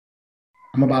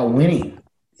I'm about winning.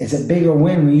 It's a bigger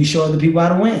win when you show other people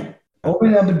how to win.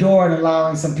 Opening up a door and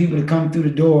allowing some people to come through the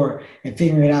door and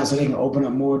figure it out so they can open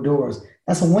up more doors.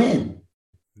 That's a win.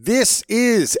 This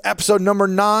is episode number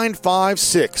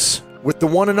 956 with the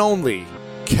one and only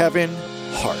Kevin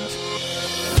Hart.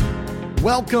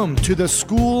 Welcome to the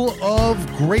School of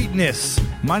Greatness.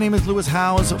 My name is Lewis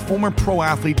Howes, former pro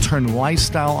athlete turned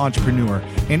lifestyle entrepreneur,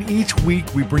 and each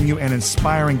week we bring you an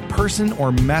inspiring person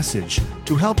or message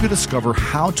to help you discover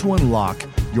how to unlock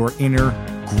your inner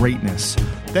greatness.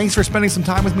 Thanks for spending some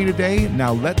time with me today.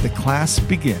 Now let the class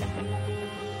begin.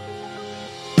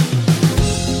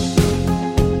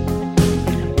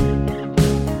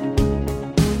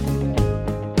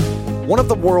 One of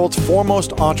the world's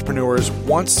foremost entrepreneurs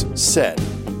once said,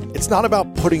 "It's not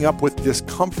about putting up with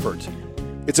discomfort.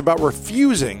 It's about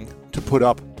refusing to put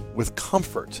up with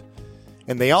comfort."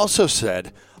 And they also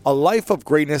said, "A life of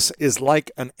greatness is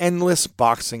like an endless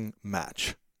boxing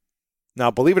match." Now,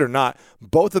 believe it or not,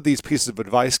 both of these pieces of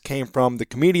advice came from the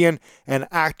comedian and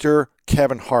actor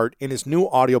Kevin Hart in his new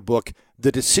audiobook,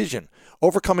 The Decision: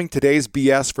 Overcoming Today's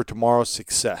BS for Tomorrow's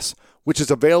Success, which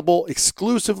is available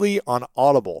exclusively on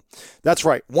Audible. That's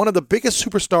right, one of the biggest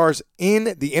superstars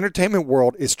in the entertainment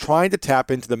world is trying to tap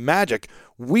into the magic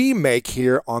we make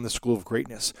here on the School of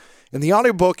Greatness. And the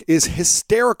audiobook is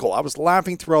hysterical. I was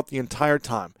laughing throughout the entire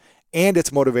time, and it's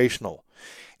motivational.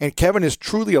 And Kevin is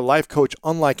truly a life coach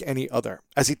unlike any other,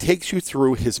 as he takes you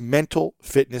through his mental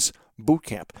fitness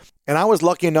bootcamp. And I was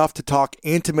lucky enough to talk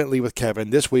intimately with Kevin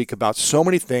this week about so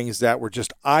many things that were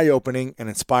just eye-opening and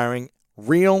inspiring,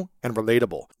 real and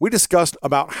relatable. We discussed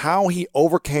about how he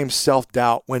overcame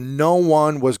self-doubt when no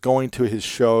one was going to his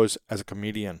shows as a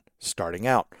comedian starting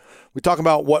out. We talk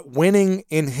about what winning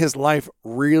in his life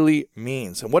really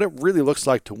means and what it really looks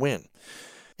like to win,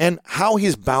 and how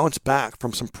he's bounced back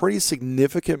from some pretty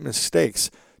significant mistakes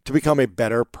to become a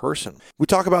better person. We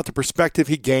talk about the perspective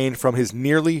he gained from his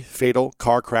nearly fatal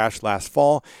car crash last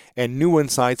fall and new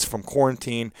insights from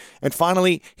quarantine. And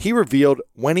finally, he revealed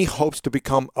when he hopes to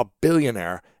become a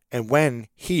billionaire and when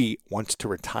he wants to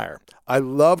retire. I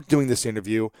loved doing this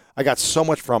interview. I got so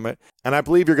much from it, and I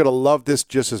believe you're going to love this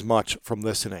just as much from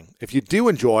listening. If you do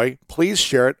enjoy, please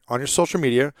share it on your social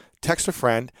media, text a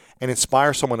friend, and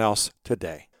inspire someone else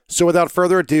today. So without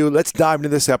further ado, let's dive into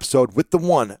this episode with the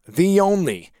one, the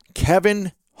only,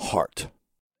 Kevin Hart.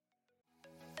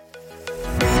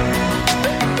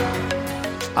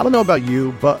 I don't know about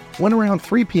you, but when around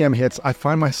 3 p.m. hits, I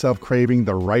find myself craving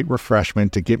the right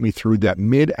refreshment to get me through that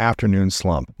mid-afternoon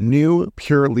slump. New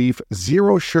Pure Leaf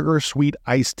Zero Sugar Sweet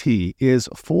Iced Tea is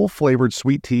full-flavored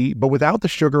sweet tea, but without the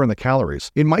sugar and the calories.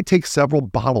 It might take several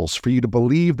bottles for you to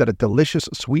believe that a delicious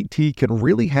sweet tea can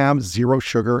really have zero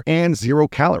sugar and 0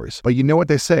 calories. But you know what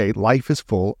they say, life is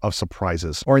full of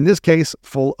surprises. Or in this case,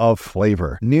 full of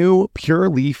flavor. New Pure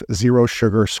Leaf Zero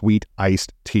Sugar Sweet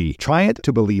Iced Tea. Try it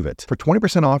to believe it. For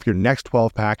 20% off your next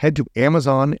 12-pack, head to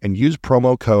Amazon and use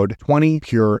promo code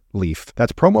 20PureLeaf.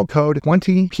 That's promo code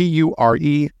 20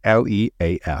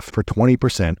 PURELEAF for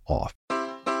 20% off.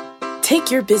 Take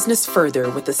your business further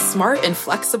with the smart and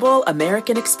flexible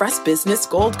American Express Business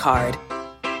Gold Card.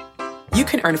 You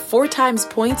can earn 4 times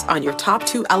points on your top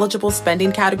 2 eligible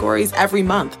spending categories every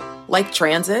month, like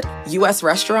transit, U.S.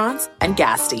 restaurants, and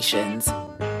gas stations.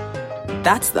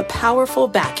 That's the powerful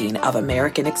backing of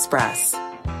American Express.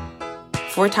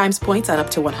 4 times points on up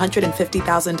to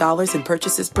 $150,000 in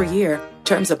purchases per year.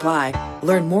 Terms apply.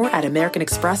 Learn more at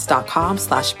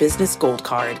americanexpress.com/business gold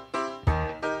card.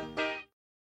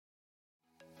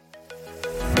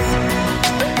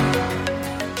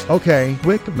 Okay,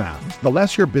 quick math. The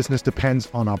less your business depends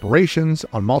on operations,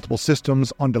 on multiple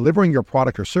systems, on delivering your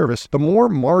product or service, the more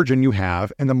margin you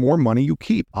have and the more money you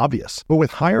keep. Obvious. But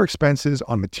with higher expenses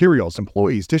on materials,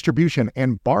 employees, distribution,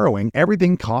 and borrowing,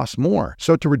 everything costs more.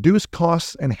 So to reduce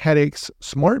costs and headaches,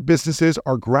 smart businesses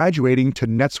are graduating to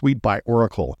NetSuite by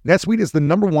Oracle. NetSuite is the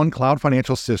 #1 cloud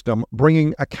financial system,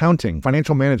 bringing accounting,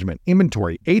 financial management,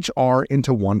 inventory, HR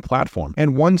into one platform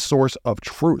and one source of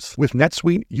truth. With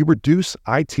NetSuite, you reduce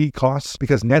IT costs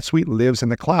because NetSuite lives in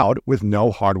the cloud with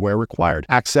no hardware required,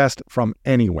 accessed from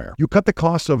anywhere. You cut the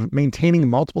cost of maintaining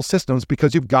multiple systems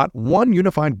because you've got one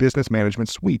unified business management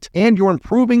suite, and you're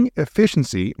improving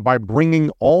efficiency by bringing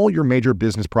all your major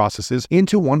business processes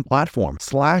into one platform,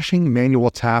 slashing manual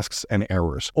tasks and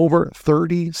errors. Over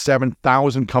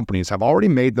 37,000 companies have already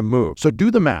made the move. So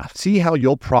do the math. See how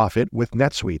you'll profit with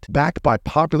NetSuite. Backed by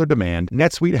popular demand,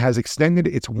 NetSuite has extended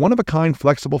its one-of-a-kind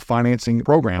flexible financing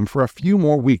program for a few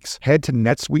more weeks. Head to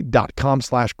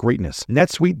netsuite.com/greatness.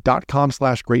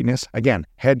 netsuite.com/greatness. Again,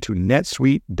 head to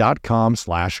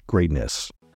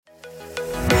netsuite.com/greatness.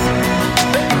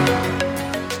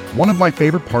 One of my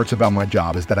favorite parts about my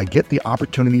job is that I get the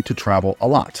opportunity to travel a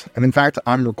lot. And in fact,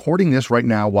 I'm recording this right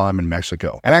now while I'm in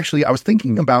Mexico. And actually, I was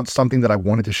thinking about something that I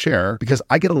wanted to share because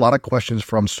I get a lot of questions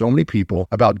from so many people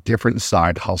about different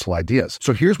side hustle ideas.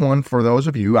 So here's one for those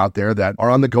of you out there that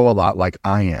are on the go a lot like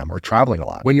I am, or traveling a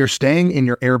lot. When you're staying in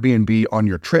your Airbnb on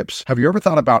your trips, have you ever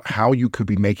thought about how you could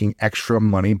be making extra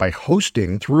money by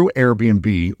hosting through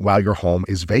Airbnb while your home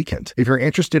is vacant? If you're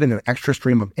interested in an extra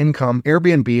stream of income,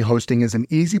 Airbnb hosting is an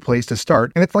easy place to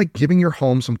start, and it's like giving your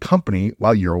home some company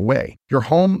while you're away. Your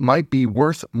home might be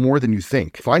worth more than you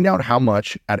think. Find out how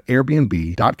much at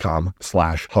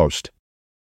airbnb.com/host.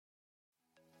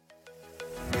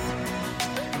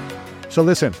 So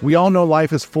listen, we all know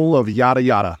life is full of yada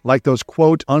yada, like those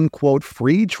quote unquote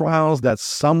free trials that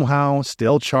somehow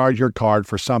still charge your card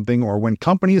for something, or when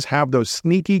companies have those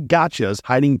sneaky gotchas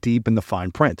hiding deep in the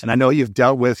fine print. And I know you've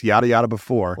dealt with yada yada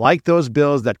before, like those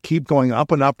bills that keep going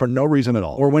up and up for no reason at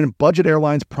all, or when budget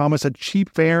airlines promise a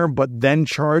cheap fare but then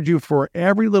charge you for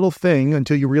every little thing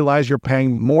until you realize you're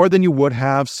paying more than you would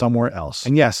have somewhere else.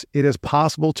 And yes, it is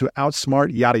possible to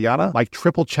outsmart yada yada, like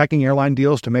triple checking airline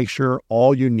deals to make sure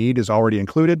all you need is already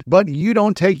included, but you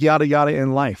don't take yada yada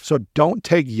in life. So don't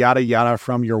take yada yada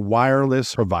from your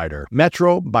wireless provider.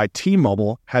 Metro by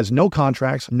T-Mobile has no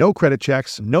contracts, no credit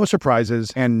checks, no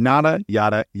surprises, and nada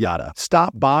yada yada.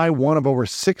 Stop by one of over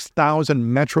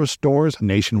 6,000 Metro stores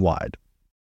nationwide.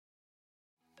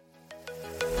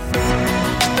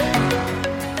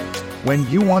 When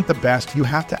you want the best, you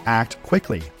have to act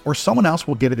quickly, or someone else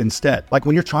will get it instead. Like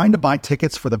when you're trying to buy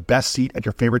tickets for the best seat at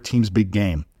your favorite team's big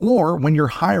game, or when you're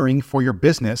hiring for your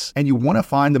business and you want to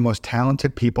find the most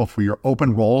talented people for your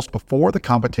open roles before the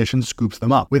competition scoops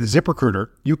them up. With ZipRecruiter,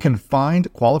 you can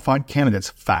find qualified candidates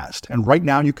fast. And right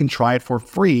now you can try it for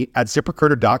free at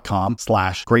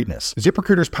ZipRecruiter.com/greatness.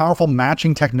 ZipRecruiter's powerful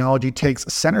matching technology takes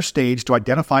center stage to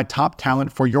identify top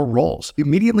talent for your roles.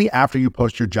 Immediately after you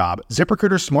post your job,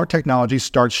 ZipRecruiter's smart technology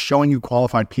starts showing you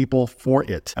qualified people for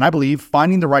it. And I believe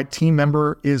finding the right team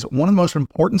member is one of the most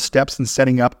important steps in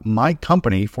setting up my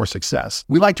company for success.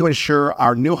 We like to ensure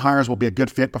our new hires will be a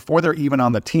good fit before they're even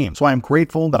on the team. So I am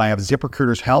grateful that I have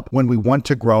ZipRecruiter's help when we want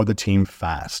to grow the team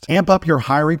fast. Amp up your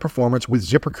hiring performance with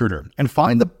ZipRecruiter and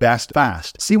find the best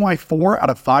fast. See why 4 out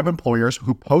of 5 employers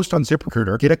who post on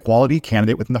ZipRecruiter get a quality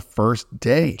candidate within the first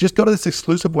day. Just go to this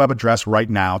exclusive web address right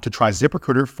now to try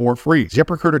ZipRecruiter for free.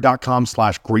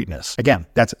 ZipRecruiter.com/greatness. Again,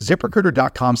 that's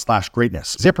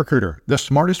ZipRecruiter.com/greatness. ZipRecruiter, the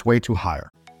smartest way to hire.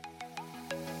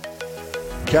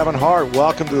 Kevin Hart,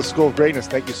 welcome to the School of Greatness.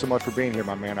 Thank you so much for being here,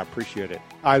 my man. I appreciate it.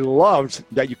 I loved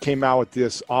that you came out with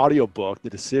this audiobook, The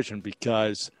Decision,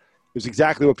 because it was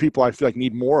exactly what people I feel like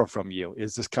need more of from you,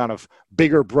 is this kind of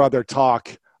bigger brother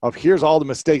talk of here's all the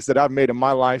mistakes that I've made in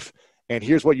my life, and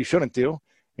here's what you shouldn't do,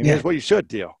 and here's what you should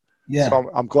do. Yeah. So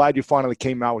I'm glad you finally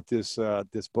came out with this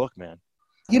book, man.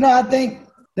 You know, I think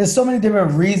there's so many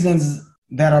different reasons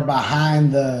that are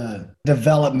behind the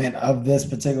development of this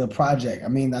particular project. I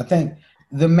mean, I think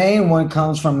the main one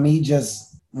comes from me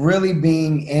just really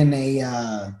being in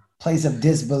a place of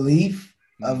disbelief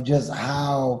of just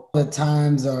how the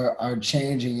times are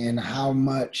changing and how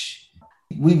much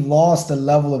we've lost a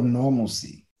level of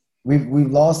normalcy.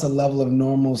 We've lost a level of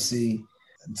normalcy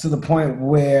to the point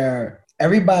where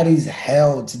everybody's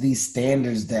held to these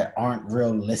standards that aren't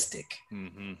realistic.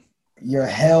 Mm-hmm. You're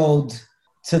held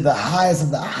to the highest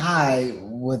of the high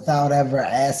without ever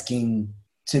asking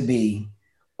to be,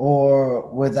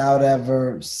 or without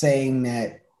ever saying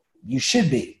that you should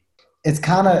be. It's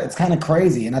kind of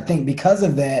crazy. And I think because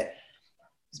of that,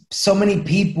 so many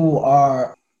people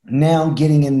are now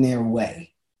getting in their way.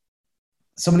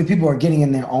 So many people are getting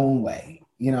in their own way,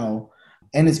 you know,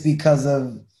 and it's because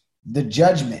of the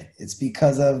judgment. It's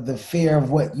because of the fear of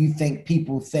what you think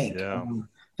people think. Yeah.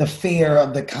 The fear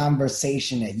of the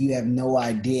conversation that you have no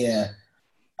idea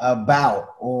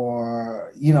about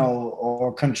or, you know,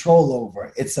 or control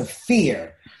over. It's a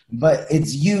fear, but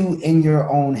it's you in your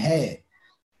own head.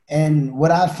 And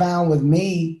what I found with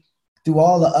me through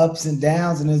all the ups and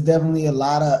downs, and there's definitely a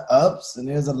lot of ups and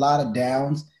there's a lot of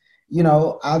downs, you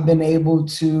know, I've been able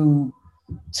to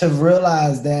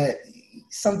realize that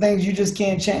some things you just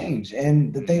can't change.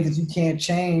 And the things that you can't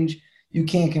change, you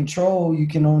can't control, you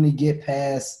can only get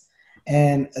past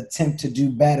and attempt to do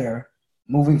better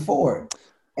moving forward.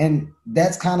 And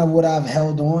that's kind of what I've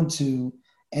held on to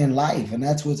in life. And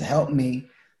that's what's helped me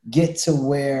get to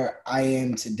where I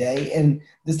am today. And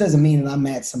this doesn't mean that I'm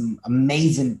at some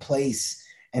amazing place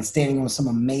and standing on some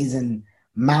amazing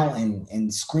mountain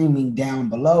and screaming down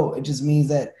below. It just means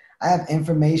that I have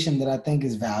information that I think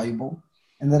is valuable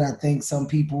and that I think some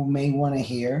people may want to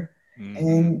hear. Mm-hmm.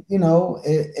 And,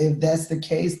 if that's the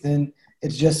case, then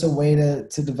it's just a way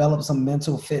to develop some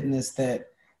mental fitness that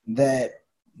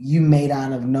you may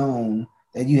not have known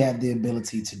that you have the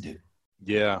ability to do.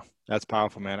 Yeah, that's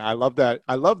powerful, man. I love that.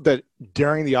 I love that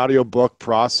during the audiobook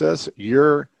process,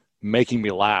 you're making me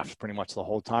laugh pretty much the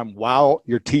whole time while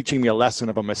you're teaching me a lesson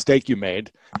of a mistake you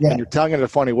made. Yeah. And you're telling it in a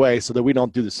funny way so that we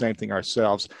don't do the same thing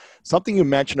ourselves. Something you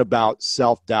mentioned about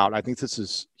self-doubt, I think this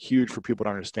is huge for people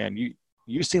to understand.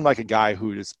 You seem like a guy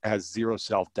who has zero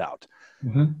self-doubt.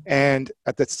 Mm-hmm. And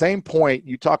at the same point,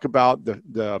 you talk about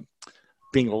the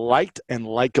being liked and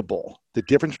likable, the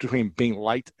difference between being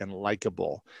liked and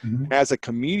likable. Mm-hmm. As a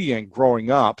comedian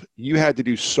growing up, you had to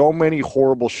do so many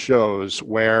horrible shows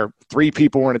where 3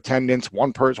 people were in attendance,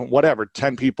 1 person, whatever,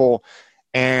 10 people,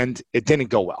 and it didn't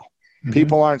go well. Mm-hmm.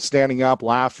 People aren't standing up,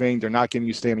 laughing. They're not giving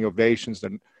you standing ovations.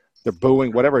 They're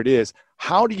booing, whatever it is.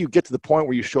 How do you get to the point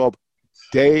where you show up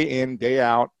day in, day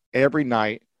out, every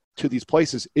night to these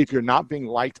places if you're not being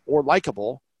liked or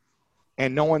likable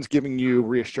and no one's giving you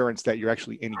reassurance that you're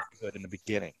actually any good in the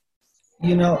beginning?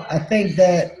 I think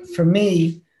that for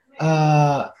me,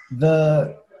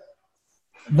 the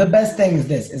best thing is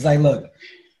this. It's like, look,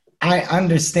 I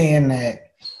understand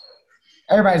that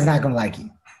everybody's not going to like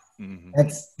you. Mm-hmm.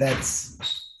 That's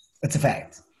a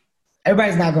fact.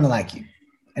 Everybody's not going to like you.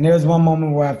 And there was one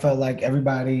moment where I felt like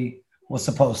everybody was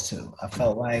supposed to. I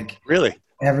felt like really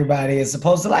everybody is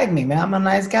supposed to like me, man. I'm a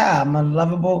nice guy. I'm a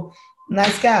lovable,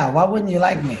 nice guy. Why wouldn't you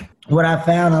like me? What I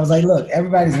found, I was like, look,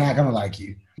 everybody's not going to like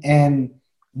you. And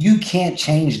you can't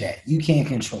change that. You can't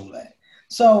control that.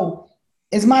 So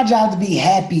it's my job to be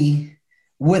happy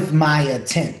with my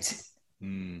attempt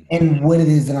and what it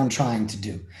is that I'm trying to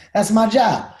do. That's my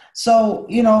job. So,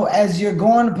 as you're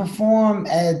going to perform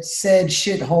at said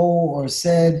shithole or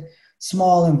said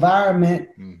small environment,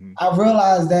 I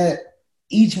realized that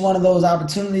each one of those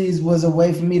opportunities was a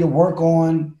way for me to work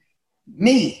on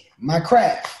me, my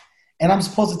craft. And I'm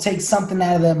supposed to take something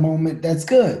out of that moment that's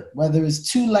good, whether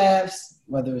it's 2 laughs,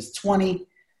 whether it's 20,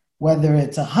 whether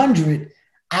it's 100,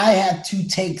 I have to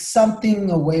take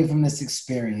something away from this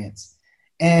experience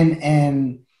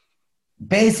and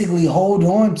basically hold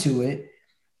on to it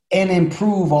and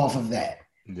improve off of that.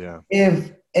 Yeah.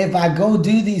 If I go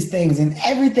do these things and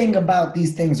everything about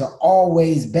these things are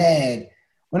always bad,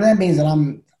 well, that means that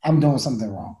I'm doing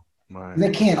something wrong. Right.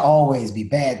 They can't always be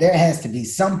bad. There has to be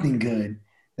something good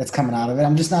that's coming out of it.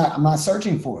 I'm not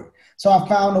searching for it. So I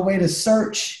found a way to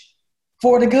search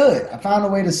for the good. I found a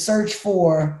way to search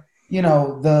for,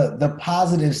 the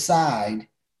positive side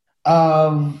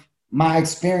of my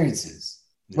experiences.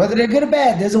 Yeah. Whether they're good or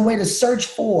bad, there's a way to search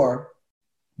for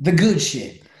the good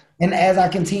shit. And as I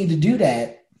continue to do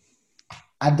that,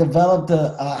 I developed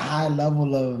a high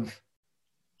level of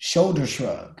shoulder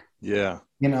shrug. Yeah.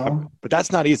 But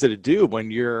that's not easy to do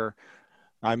when you're,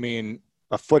 a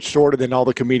foot shorter than all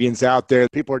the comedians out there.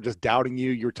 People are just doubting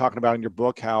you. You were talking about in your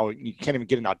book how you can't even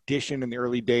get an audition in the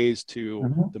early days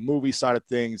to the movie side of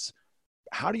things.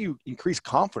 How do you increase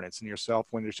confidence in yourself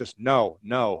when there's just no?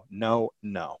 Well,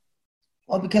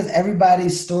 because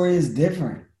everybody's story is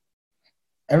different.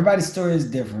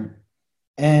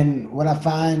 And what I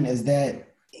find is that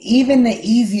even the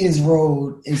easiest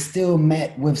road is still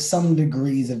met with some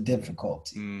degrees of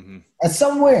difficulty. Mm-hmm. At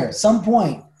some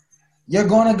point, you're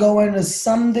going to go into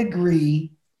some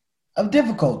degree of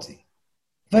difficulty.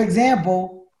 For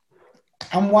example,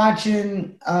 I'm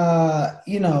watching,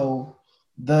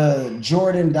 the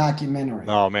Jordan documentary.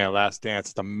 Oh, man, Last Dance.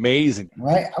 It's amazing.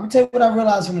 Right? I'm going to tell you what I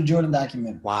realized from the Jordan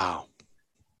documentary. Wow.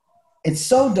 It's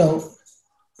so dope,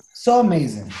 so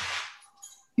amazing.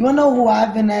 You want to know who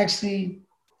I've been actually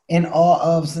in awe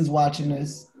of since watching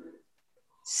this?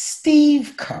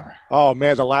 Steve Kerr. Oh,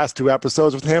 man, the last 2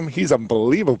 episodes with him, he's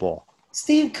unbelievable.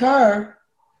 Steve Kerr,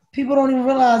 people don't even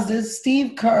realize this.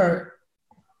 Steve Kerr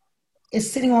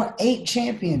is sitting on 8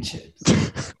 championships.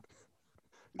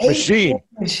 8 Machine.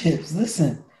 Championships.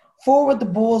 Listen, 4 with the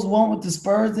Bulls, 1 with the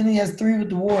Spurs, then he has 3 with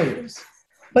the Warriors.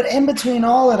 But in between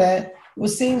all of that, what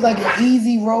seems like an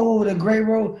easy road, a great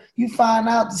road, you find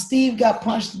out that Steve got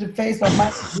punched in the face by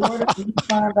Michael Jordan. And you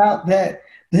find out that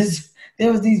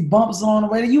there was these bumps along the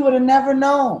way that you would have never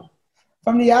known.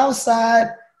 From the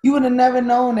outside, you would have never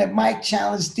known that Mike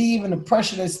challenged Steve and the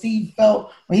pressure that Steve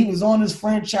felt when he was on his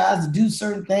franchise to do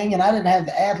certain thing, and I didn't have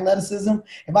the athleticism.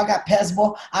 If I got past the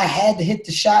ball, I had to hit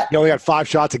the shot. You only had 5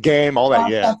 shots a game, all that,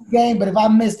 yeah. 5 shots a game, but if I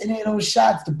missed any of those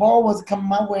shots, the ball wasn't coming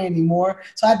my way anymore,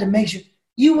 so I had to make sure.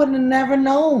 You would have never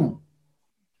known.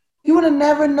 You would have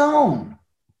never known.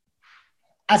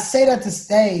 I say that to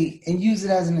say and use it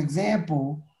as an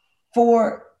example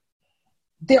for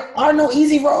there are no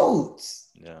easy roads.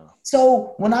 Yeah.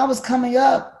 So when I was coming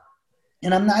up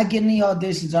and I'm not getting the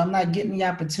auditions or I'm not getting the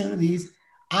opportunities,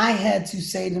 I had to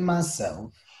say to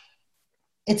myself,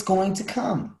 it's going to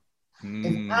come.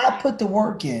 If I put the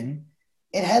work in,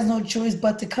 it has no choice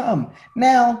but to come.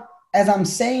 Now, as I'm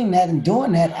saying that and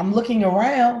doing that, I'm looking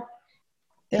around.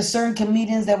 There's certain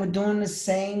comedians that were doing the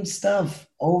same stuff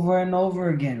over and over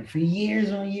again for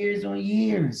years on years on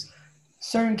years.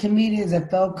 Certain comedians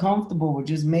that felt comfortable with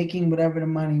just making whatever the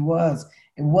money was.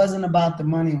 It wasn't about the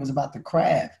money, it was about the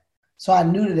craft. So I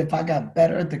knew that if I got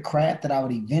better at the craft, that I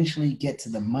would eventually get to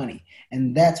the money.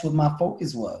 And that's what my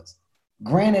focus was.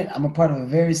 Granted, I'm a part of a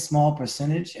very small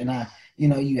percentage, and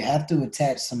you have to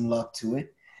attach some luck to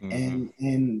it.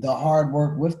 And the hard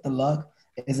work with the luck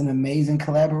is an amazing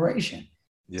collaboration.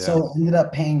 Yeah. So it ended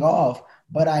up paying off,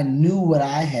 but I knew what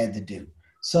I had to do.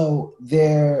 So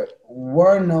there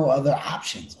were no other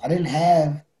options. I didn't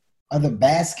have other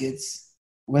baskets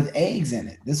with eggs in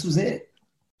it. This was it.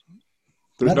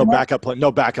 There was no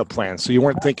backup plan. So you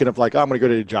weren't thinking of like, oh, I'm going to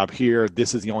go to a job here.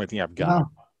 This is the only thing I've got.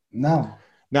 No.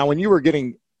 Now, when you were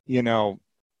getting,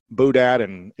 booed at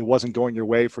and it wasn't going your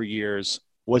way for years,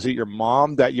 was it your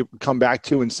mom that you come back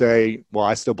to and say, well,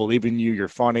 I still believe in you. You're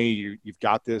funny. You've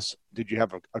got this. Did you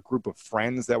have a group of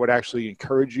friends that would actually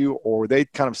encourage you, or were they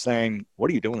kind of saying,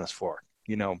 what are you doing this for?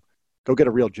 Go get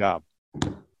a real job.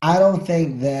 I don't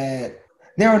think that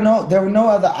there were no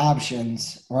other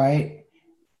options, right?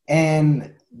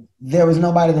 And there was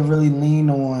nobody to really lean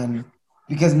on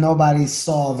because nobody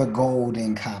saw the gold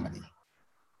in comedy.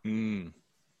 When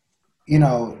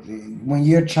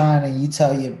you're trying and you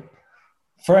tell your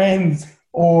friends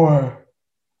or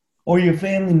your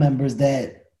family members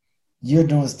that you're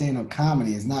doing stand-up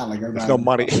comedy, it's not like everybody. There's no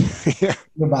money.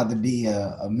 You're about to be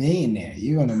a millionaire.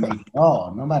 You're gonna make it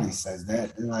all. Nobody says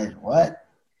that. They're like, what?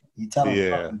 You tell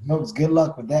them jokes. Good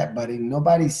luck with that, buddy.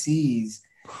 Nobody sees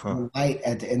the light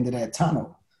at the end of that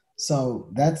tunnel. So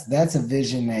that's a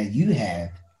vision that you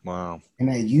have. Wow. And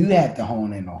that you have to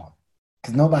hone in on.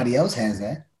 Because nobody else has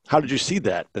that. How did you see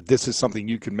that this is something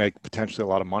you could make potentially a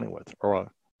lot of money with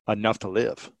or enough to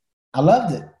live? I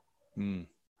loved it.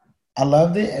 I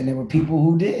loved it, and there were people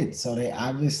who did. So there's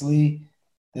obviously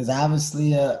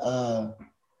a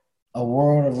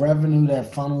world of revenue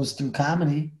that funnels through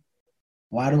comedy.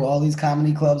 Why do all these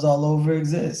comedy clubs all over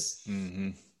exist?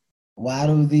 Why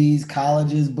do these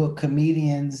colleges book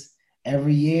comedians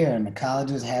every year, and the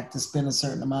colleges have to spend a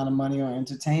certain amount of money on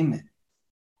entertainment?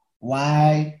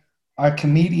 Why are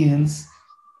comedians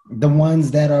the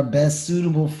ones that are best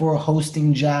suitable for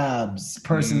hosting jobs,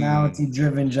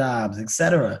 personality-driven jobs,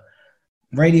 etc.?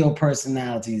 Radio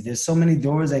personalities. There's so many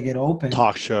doors that get open.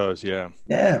 Talk shows, yeah.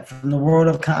 Yeah, from the world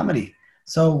of comedy.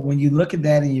 So when you look at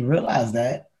that and you realize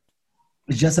that,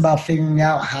 it's just about figuring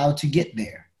out how to get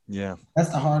there. Yeah. That's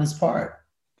the hardest part.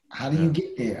 How do you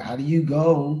get there? How do you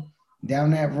go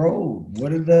down that road?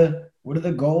 What are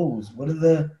the goals? What are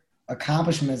the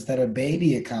accomplishments that are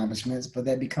baby accomplishments, but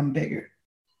that become bigger?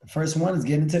 The first one is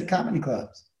getting into the comedy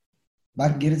clubs. If I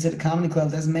can get into the comedy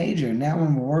clubs, that's major. Now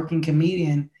I'm a working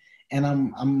comedian and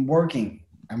I'm working.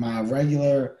 Am I a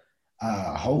regular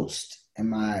host?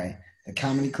 Am I the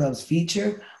comedy club's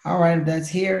feature? All right, that's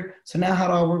here. So now how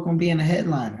do I work on being a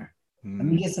headliner? Let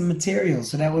me get some material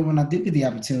so that way when I do get the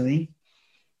opportunity,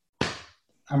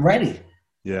 I'm ready.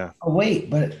 Yeah. Oh, wait,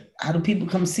 but how do people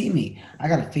come see me? I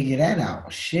got to figure that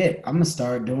out. Shit, I'm going to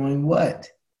start doing what?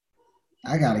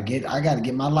 I got to get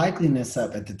my likeliness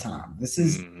up at the time.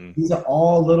 These are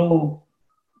all little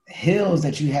hills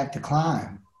that you have to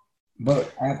climb,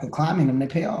 but after climbing them, they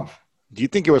pay off. Do you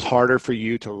think it was harder for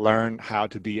you to learn how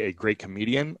to be a great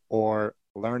comedian or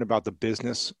learn about the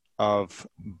business of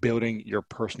building your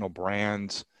personal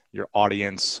brands, your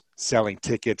audience, selling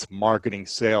tickets, marketing,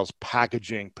 sales,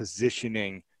 packaging,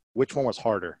 positioning? Which one was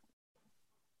harder?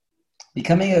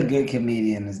 Becoming a good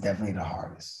comedian is definitely the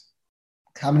hardest.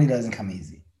 Comedy doesn't come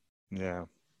easy. Yeah.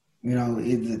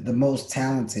 The most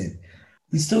talented.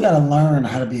 You still got to learn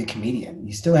how to be a comedian.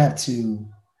 You still have to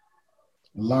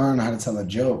learn how to tell a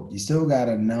joke. You still got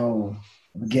to know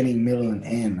beginning, middle, and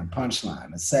end, a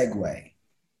punchline, a segue,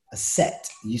 a set.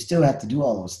 You still have to do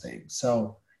all those things.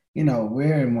 So,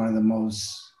 we're in one of the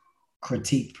most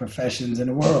critiqued professions in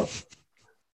the world.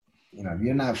 If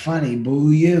you're not funny,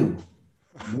 boo you.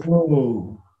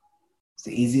 Boo. It's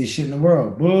the easiest shit in the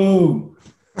world. Boo.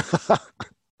 It's the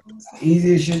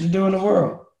easiest shit to do in the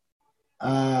world.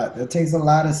 It takes a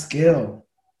lot of skill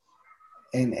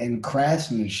and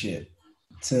craftsmanship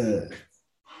to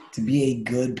be a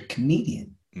good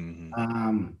comedian.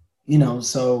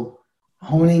 So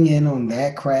honing in on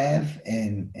that craft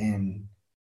and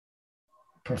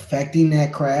perfecting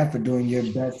that craft or doing your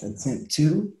best attempt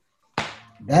to,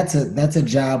 that's a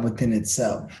job within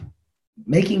itself.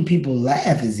 Making people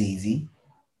laugh is easy.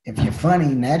 If you're funny,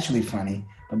 naturally funny,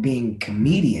 but being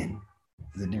comedian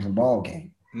is a different ball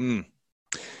game.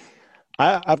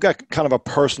 I've got kind of a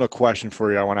personal question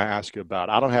for you I want to ask you about.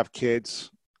 I don't have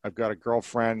kids. I've got a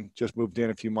girlfriend, just moved in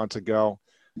a few months ago.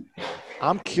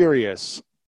 I'm curious,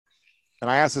 and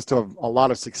I ask this to a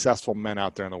lot of successful men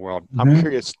out there in the world. I'm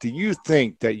curious, do you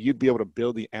think that you'd be able to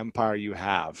build the empire you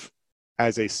have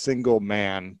as a single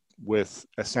man with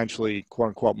essentially, quote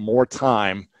unquote, more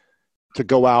time to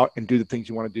go out and do the things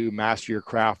you want to do, master your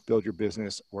craft, build your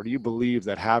business? Or do you believe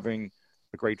that having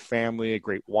a great family, a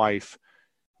great wife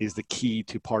is the key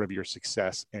to part of your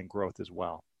success and growth as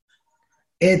well?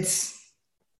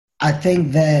 I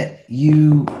think that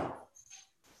you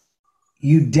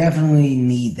definitely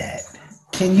need that.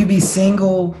 Can you be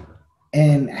single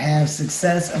and have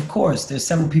success? Of course, there's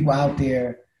several people out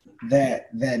there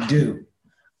that do.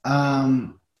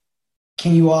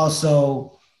 Can you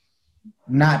also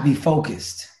not be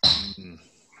focused?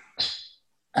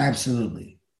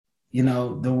 Absolutely. You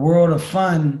know, the world of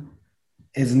fun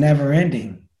is never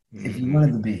ending if you want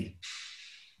it to be.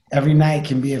 Every night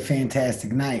can be a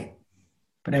fantastic night,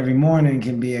 but every morning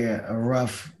can be a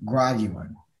rough, groggy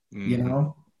one, you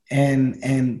know?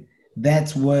 And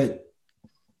that's what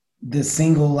the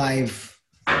single life,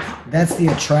 that's the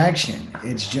attraction.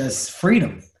 It's just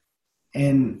freedom.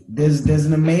 And there's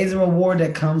an amazing reward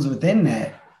that comes within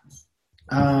that.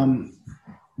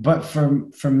 But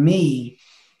for me,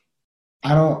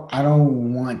 I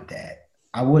don't want that.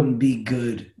 I wouldn't be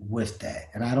good with that.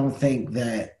 And I don't think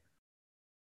that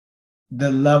the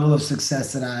level of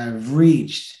success that I've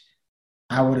reached,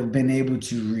 I would have been able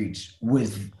to reach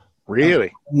with a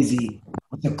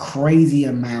crazy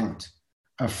amount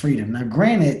of freedom. Now,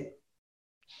 granted,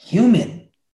 human,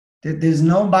 there's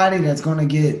nobody that's going to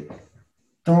get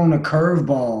thrown a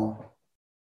curveball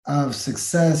of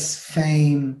success,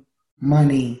 fame,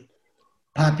 money,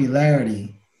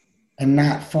 popularity, and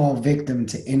not fall victim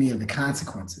to any of the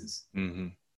consequences.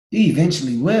 You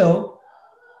eventually will.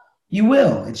 You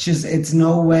will. It's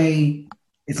no way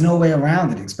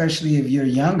around it, especially if you're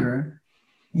younger.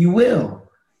 You will.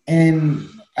 And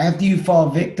after you fall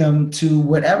victim to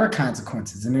whatever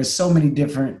consequences, and there's so many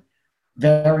different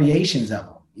variations of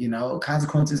them, you know,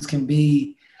 consequences can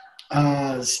be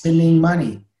spending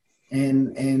money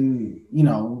and you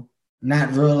know,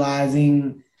 not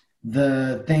realizing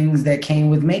the things that came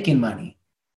with making money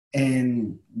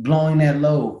and blowing that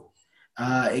load.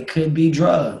 It could be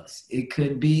drugs. It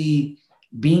could be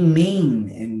being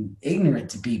mean and ignorant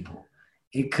to people.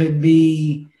 It could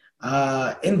be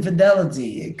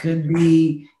infidelity. It could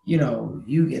be, you know,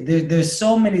 there's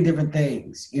so many different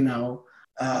things, you know,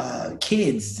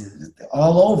 kids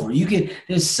all over.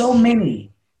 There's so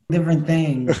many different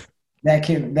things that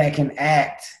can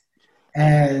act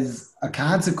as a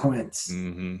consequence,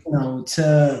 you know,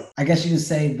 to, I guess you could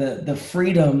say, the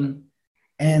freedom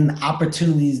and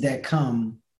opportunities that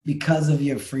come because of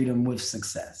your freedom with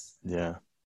success. Yeah.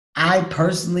 I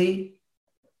personally,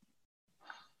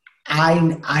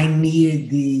 I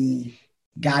needed the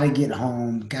gotta get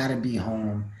home, gotta be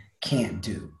home, can't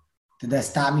do. Did that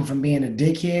stop me from being a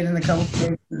dickhead in a couple of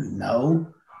cases?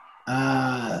 No.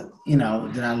 You know,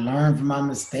 did I learn from my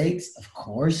mistakes? Of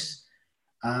course.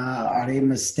 Are they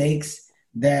mistakes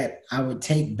that I would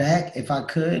take back if I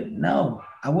could? No,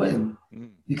 I wouldn't,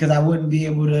 because I wouldn't be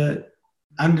able to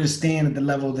understand at the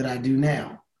level that I do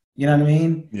now. You know what I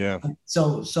mean? Yeah.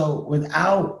 So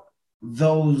without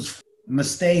those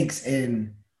mistakes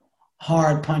and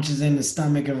hard punches in the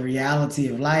stomach of reality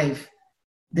of life,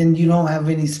 then you don't have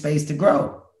any space to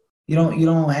grow. You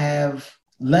don't have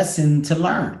lesson to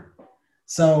learn.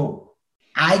 So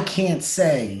I can't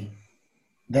say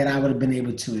that I would have been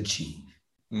able to achieve.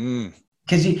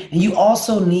 Because you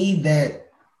also need that.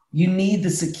 You need the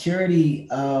security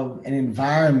of an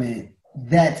environment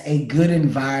that's a good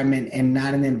environment and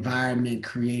not an environment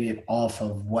created off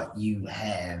of what you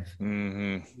have,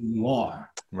 who you are.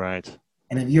 Right.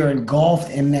 And if you're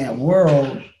engulfed in that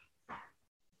world,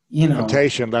 you know,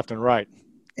 temptation left and right.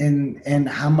 And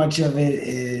how much of it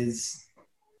is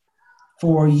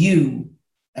for you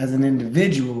as an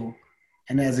individual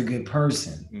and as a good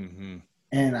person,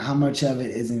 and how much of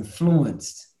it is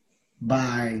influenced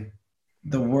by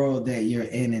the world that you're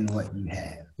in and what you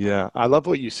have. Yeah, I love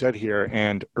what you said here.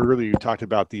 And earlier you talked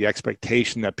about the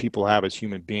expectation that people have as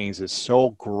human beings is so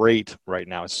great right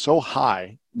now. It's so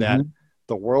high that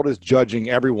the world is judging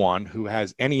everyone who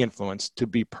has any influence to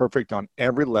be perfect on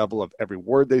every level of every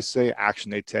word they say,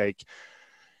 action they take.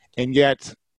 And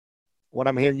yet what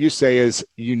I'm hearing you say is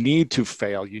you need to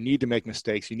fail. You need to make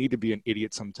mistakes. You need to be an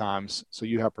idiot sometimes so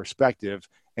you have perspective.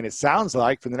 And it sounds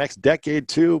like for the next decade,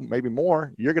 too, maybe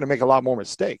more, you're going to make a lot more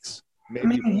mistakes. Maybe. I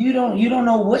mean, you don't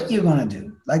know what you're gonna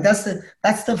do. Like that's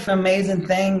the amazing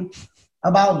thing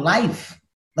about life.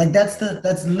 Like that's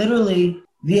literally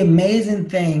the amazing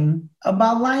thing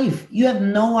about life. You have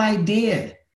no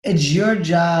idea. It's your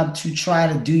job to try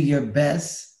to do your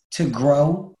best to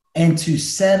grow and to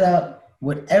set up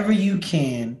whatever you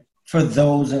can for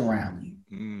those around you.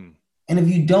 And if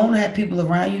you don't have people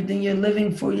around you, then you're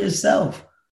living for yourself.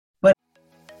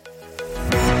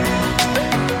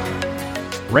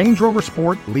 Range Rover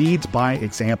Sport leads by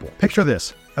example. Picture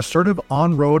this. Assertive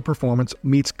on-road performance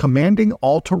meets commanding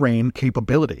all-terrain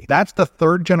capability. That's the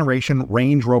third-generation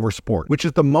Range Rover Sport, which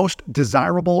is the most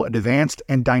desirable, advanced,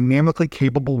 and dynamically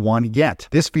capable one yet.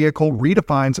 This vehicle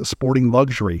redefines sporting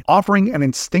luxury, offering an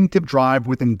instinctive drive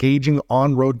with engaging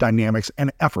on-road dynamics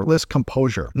and effortless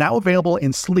composure. Now available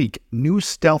in sleek, new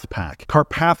Stealth Pack,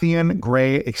 Carpathian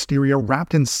gray exterior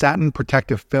wrapped in satin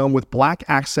protective film with black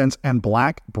accents and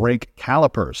black brake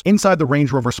calipers. Inside the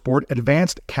Range Rover Sport,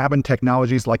 advanced cabin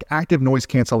technologies like active noise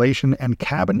cancellation and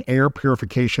cabin air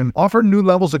purification offer new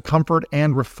levels of comfort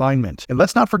and refinement. And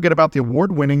let's not forget about the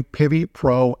award-winning Pivi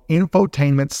Pro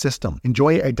infotainment system.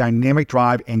 Enjoy a dynamic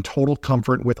drive and total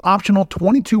comfort with optional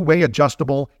 22-way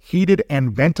adjustable, heated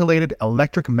and ventilated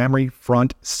electric memory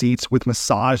front seats with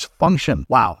massage function.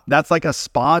 Wow, that's like a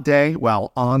spa day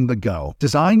while on the go.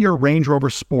 Design your Range Rover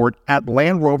Sport at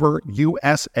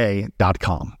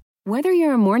LandRoverUSA.com. Whether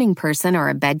you're a morning person or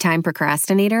a bedtime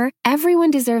procrastinator,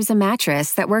 everyone deserves a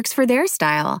mattress that works for their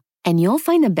style. And you'll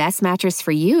find the best mattress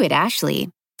for you at Ashley.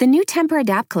 The new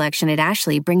Temper-Adapt collection at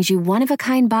Ashley brings you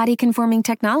one-of-a-kind body-conforming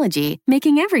technology,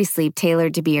 making every sleep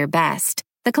tailored to be your best.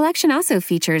 The collection also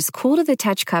features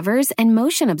cool-to-the-touch covers and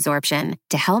motion absorption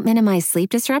to help minimize sleep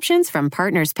disruptions from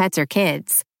partners, pets, or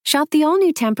kids. Shop the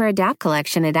all-new Temper-Adapt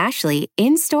collection at Ashley,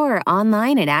 in-store or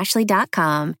online at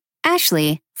ashley.com.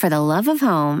 Ashley, for the love of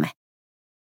home.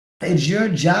 It's your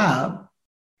job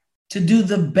to do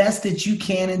the best that you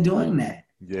can in doing that.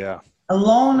 Yeah.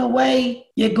 Along the way,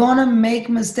 you're going to make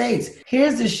mistakes.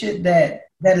 Here's the shit that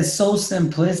is so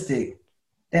simplistic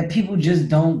that people just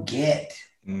don't get.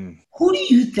 Who do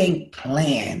you think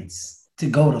plans to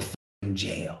go to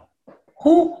jail?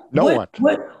 No one.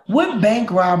 What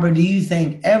bank robber do you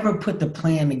think ever put the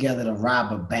plan together to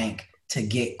rob a bank to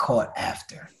get caught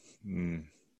after?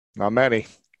 Not many.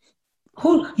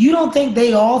 You don't think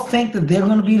they all think that they're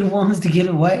going to be the ones to get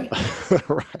away?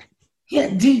 Right.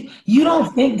 Yeah, you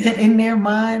don't think that in their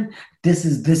mind this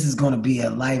is going to be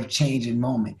a life-changing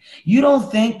moment? You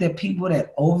don't think that people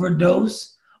that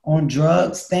overdose on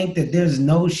drugs think that there's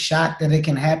no shot that it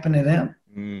can happen to them?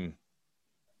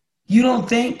 You don't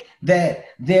think that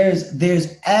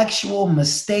there's actual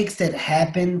mistakes that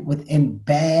happen within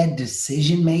bad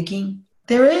decision making?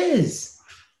 There is.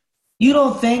 You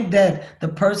don't think that the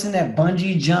person that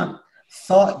bungee jumped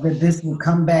thought that this would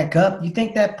come back up? You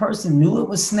think that person knew it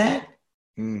would snap?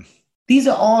 These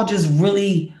are all just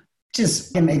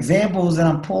examples that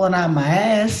I'm pulling out my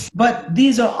ass, but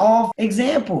these are all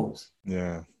examples.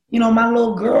 Yeah. You know, my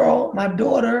little girl, my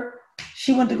daughter,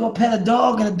 she went to go pet a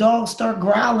dog and the dog started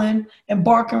growling and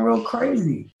barking real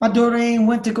crazy. My daughter ain't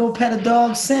went to go pet a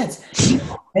dog since. You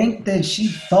think that she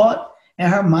thought in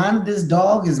her mind that this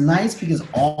dog is nice because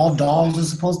all dogs are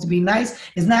supposed to be nice?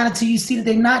 It's not until you see that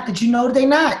they're not that you know that they're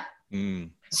not.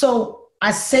 So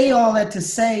I say all that to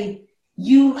say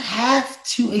you have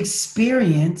to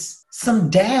experience some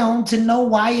down to know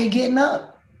why you're getting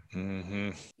up.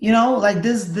 You know, like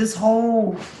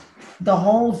the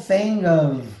whole thing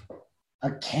of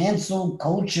a cancel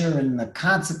culture and the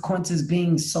consequences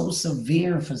being so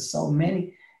severe for so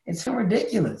many, it's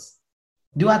ridiculous.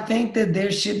 Do I think that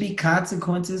there should be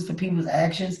consequences for people's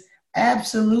actions?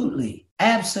 Absolutely.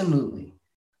 Absolutely.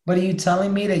 But are you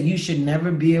telling me that you should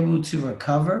never be able to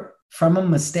recover from a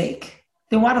mistake?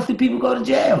 Then why do people go to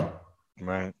jail?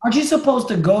 Right. Aren't you supposed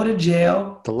to go to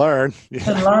jail to learn?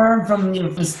 To learn from your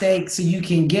mistakes so you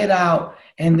can get out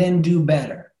and then do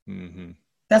better?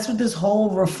 That's what this whole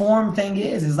reform thing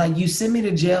is. It's like you send me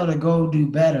to jail to go do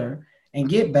better and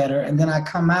get better, and then I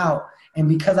come out, and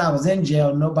because I was in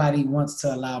jail, nobody wants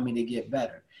to allow me to get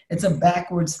better. It's a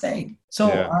backwards thing.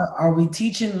 So are we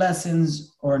teaching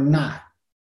lessons or not?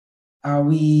 Do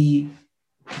we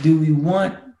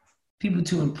want people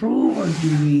to improve or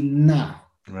do we not?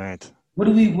 Right. What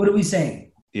are we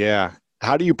saying? Yeah.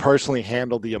 How do you personally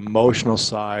handle the emotional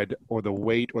side or the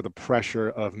weight or the pressure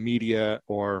of media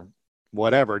or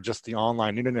whatever, just the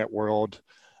online internet world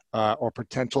or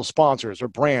potential sponsors or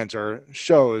brands or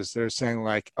shows, they're saying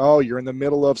like, oh, you're in the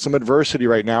middle of some adversity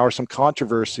right now or some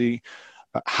controversy.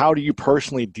 How do you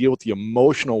personally deal with the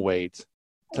emotional weight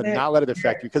to not let it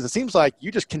affect you? Because it seems like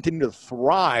you just continue to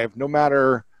thrive no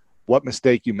matter what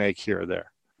mistake you make here or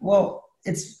there. Well,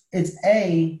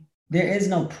 there is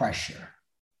no pressure.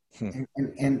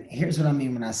 And here's what I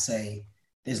mean when I say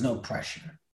there's no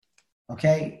pressure.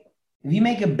 Okay? If you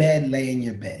make a bed, lay in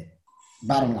your bed.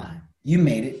 Bottom line, you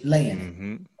made it, lay in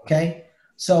it. Okay?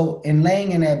 So in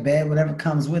laying in that bed, whatever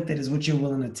comes with it is what you're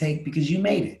willing to take because you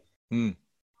made it.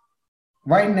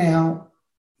 Right now,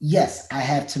 yes, I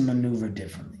have to maneuver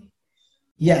differently.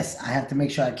 Yes, I have to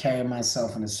make sure I carry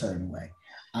myself in a certain way.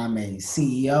 I'm a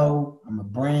CEO, I'm a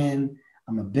brand,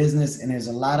 I'm a business, and there's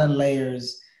a lot of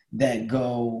layers that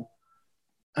go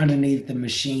underneath the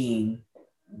machine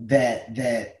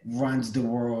that runs the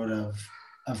world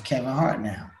of Kevin Hart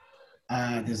now.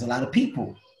 There's a lot of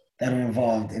people that are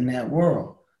involved in that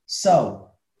world.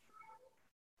 So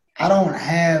I don't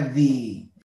have the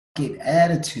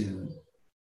attitude,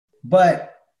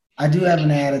 but I do have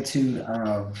an attitude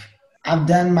of I've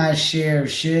done my share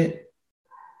of shit,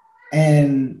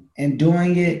 and in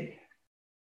doing it,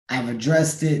 I've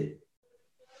addressed it,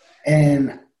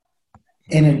 and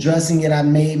in addressing it, I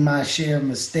made my share of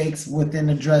mistakes within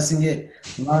addressing it,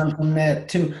 learned from that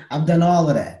too. I've done all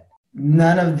of that.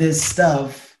 None of this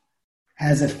stuff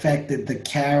has affected the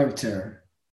character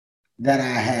that I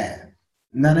have.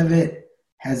 None of it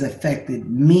has affected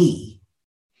me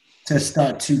to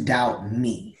start to doubt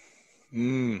me.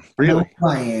 Really? I know who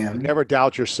I am. You never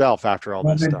doubt yourself after all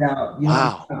this stuff.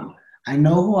 Wow. I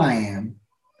know who I am.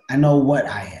 I know what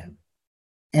I am.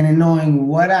 And in knowing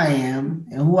what I am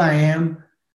and who I am,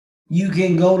 you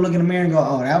can go look in the mirror and go,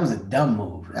 oh, that was a dumb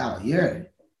move. Oh, you're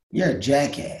a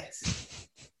jackass.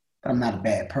 But I'm not a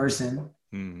bad person.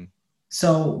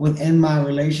 So within my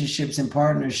relationships and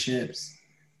partnerships,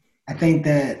 I think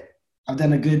that I've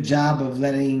done a good job of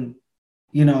letting,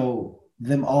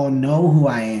 them all know who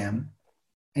I am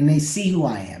and they see who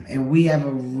I am. And we have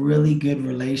a really good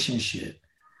relationship.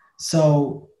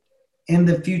 So in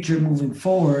the future moving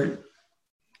forward,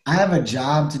 I have a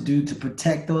job to do to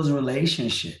protect those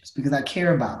relationships because I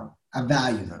care about them. I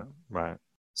value them. Right.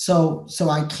 So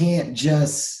I can't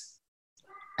just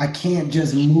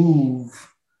move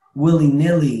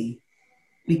willy-nilly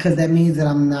because that means that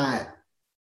I'm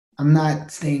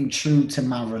not staying true to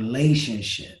my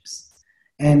relationships.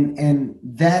 And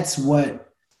that's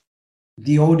what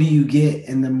the older you get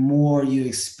and the more you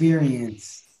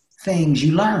experience things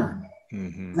you learn.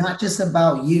 Not just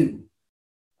about you.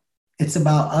 It's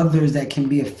about others that can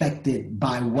be affected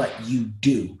by what you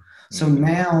do. So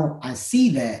now I see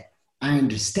that, I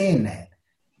understand that.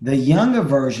 The younger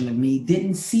version of me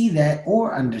didn't see that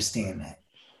or understand that.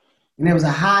 And there was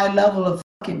a high level of,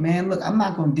 fuck it, man, look, I'm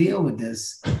not going to deal with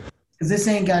this because this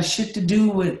ain't got shit to do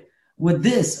with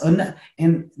this. Or not,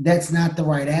 and that's not the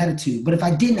right attitude. But if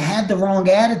I didn't have the wrong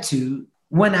attitude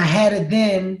when I had it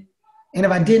then, and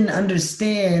if I didn't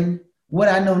understand what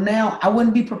I know now, I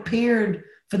wouldn't be prepared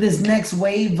for this next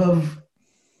wave of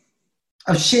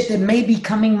shit that may be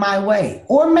coming my way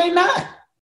or may not.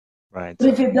 Right. But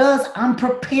if it does, I'm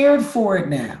prepared for it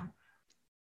now.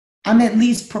 I'm at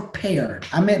least prepared.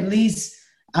 I'm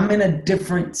in a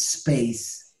different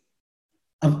space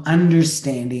of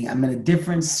understanding. I'm in a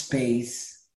different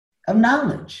space of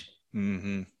knowledge.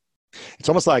 It's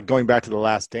almost like going back to The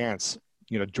Last Dance.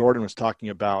 Jordan was talking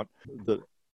about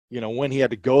when he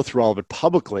had to go through all of it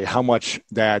publicly, how much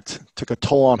that took a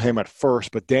toll on him at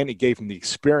first, but then it gave him the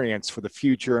experience for the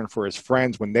future and for his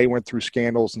friends when they went through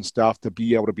scandals and stuff to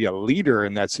be able to be a leader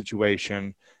in that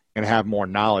situation and have more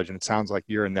knowledge. And it sounds like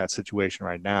you're in that situation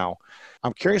right now.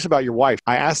 I'm curious about your wife.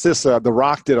 I asked this, The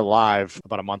Rock did a live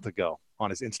about a month ago on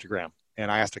his Instagram, and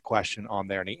I asked a question on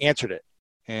there and he answered it.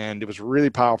 And it was a really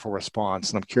powerful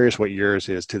response. And I'm curious what yours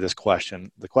is to this question.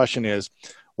 The question is,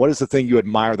 what is the thing you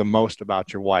admire the most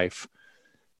about your wife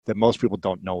that most people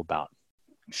don't know about?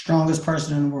 Strongest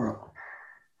person in the world.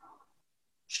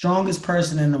 Strongest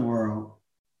person in the world.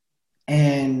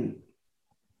 And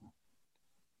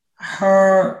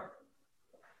her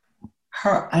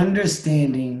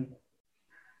understanding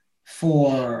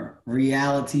for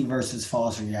reality versus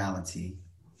false reality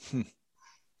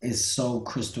is so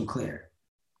crystal clear.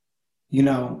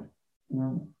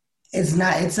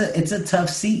 It's a tough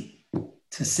seat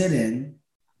to sit in,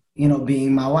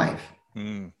 being my wife.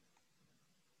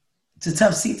 It's a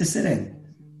tough seat to sit in.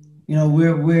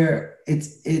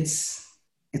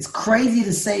 It's crazy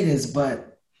to say this,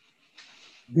 but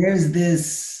there's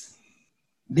this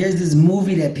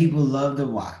movie that people love to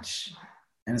watch,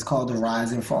 and it's called The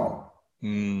Rise and Fall.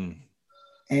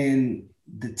 And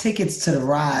the tickets to the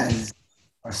rise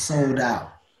are sold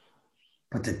out.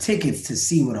 But the tickets to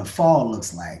see what a fall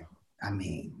looks like, I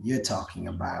mean, you're talking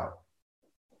about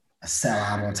a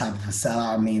sellout on top of a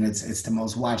sellout. I mean, it's the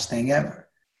most watched thing ever.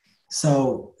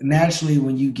 So naturally,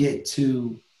 when you get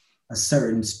to a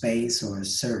certain space or a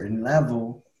certain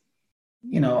level,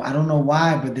 I don't know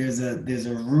why, but there's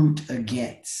a root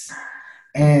against.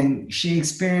 And she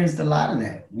experienced a lot of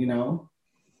that,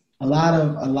 a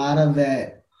lot of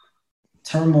that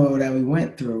turmoil that we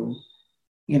went through.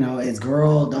 It's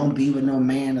girl, don't be with no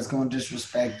man that's going to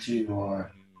disrespect you,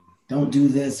 or don't do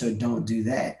this or don't do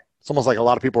that. It's almost like a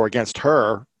lot of people are against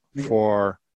her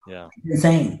for, yeah. It's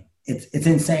insane. It's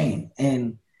insane.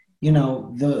 And,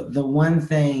 the one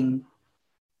thing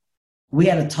we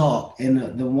had a talk,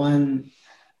 and the one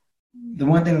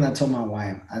thing that I told my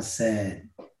wife, I said,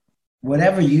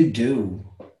 whatever you do,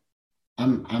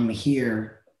 I'm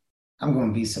here. I'm going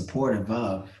to be supportive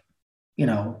of.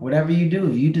 Whatever you do,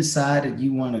 if you decide that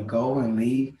you want to go and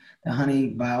leave, then honey,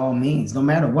 by all means, no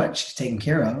matter what, she's taken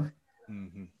care of.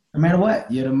 Mm-hmm. No matter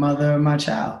what, you're the mother of my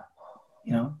child.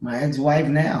 My ex-wife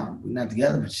now, we're not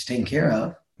together, but she's taken care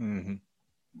of. Mm-hmm.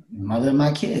 Mother of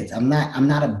my kids. I'm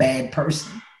not a bad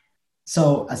person.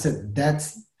 So I said,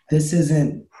 this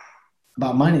isn't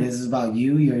about money. This is about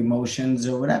you, your emotions,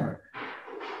 or whatever.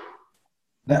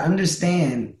 But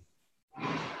understand,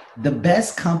 the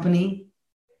best company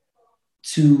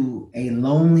to a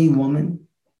lonely woman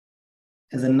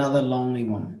is another lonely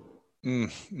woman.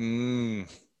 Mm-hmm.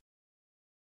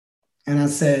 And I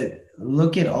said,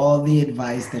 look at all the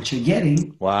advice that you're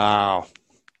getting. Wow.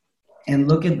 And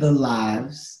look at the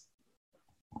lives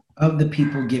of the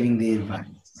people giving the advice.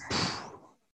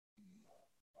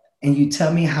 And you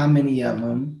tell me how many of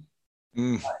them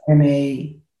are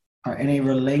in a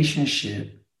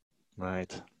relationship,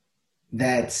 right,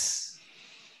 that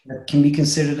can be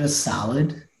considered a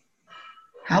solid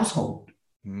household,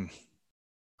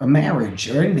 a marriage,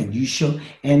 or anything. You show,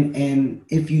 and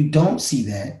if you don't see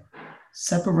that,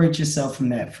 separate yourself from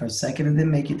that for a second and then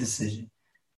make a decision.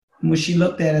 And what she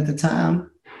looked at the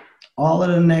time, all of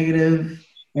the negative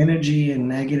energy and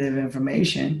negative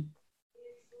information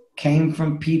came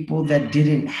from people that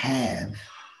didn't have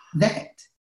that.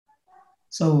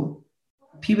 So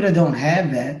people that don't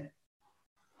have that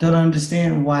don't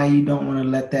understand why you don't want to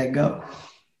let that go.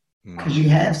 Because you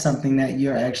have something that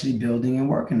you're actually building and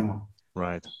working on.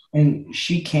 Right. And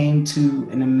she came to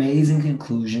an amazing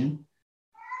conclusion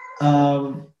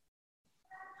of,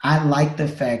 I like the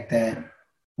fact that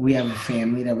we have a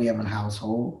family, that we have a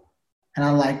household. And I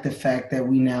like the fact that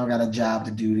we now got a job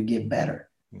to do to get better.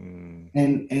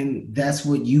 And that's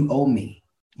what you owe me.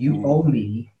 You owe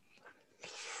me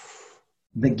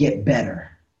the get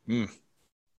better.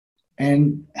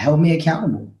 And held me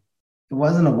accountable. It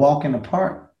wasn't a walk in the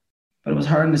park, but it was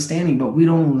her understanding. But we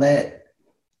don't let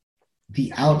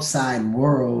the outside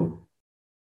world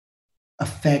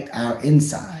affect our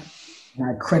inside. And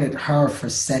I credit her for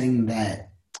setting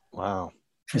that. Wow.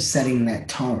 For setting that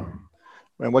tone.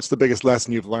 And what's the biggest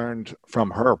lesson you've learned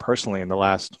from her personally in the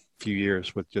last few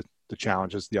years with just the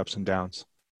challenges, the ups and downs?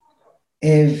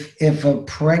 If a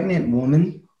pregnant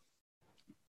woman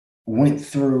went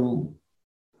through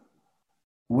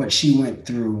what she went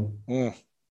through,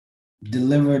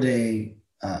 delivered a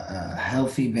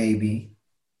healthy baby,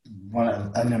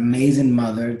 an amazing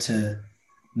mother to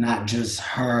not just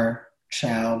her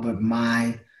child, but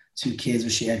my two kids,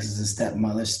 where she acts as a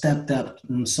stepmother, stepped up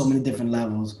on so many different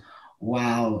levels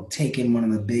while taking one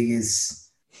of the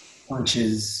biggest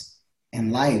punches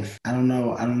in life. I don't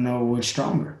know what's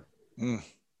stronger. You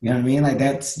know what I mean? Like,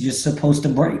 that's, you're supposed to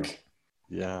break.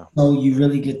 Yeah. So you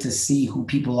really get to see who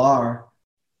people are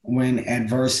when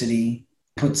adversity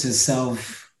puts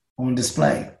itself on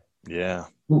display. Yeah.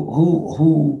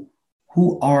 Who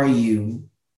are you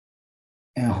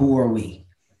and who are we?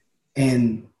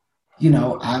 And,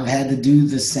 I've had to do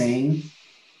the same,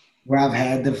 where I've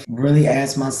had to really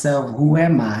ask myself, who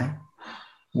am I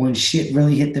when shit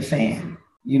really hit the fan?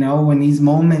 When these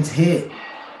moments hit,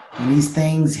 when these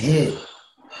things hit,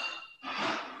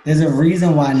 there's a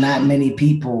reason why not many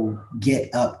people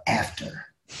get up after.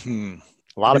 A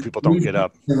lot of people don't get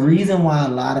up. The reason why a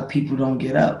lot of people don't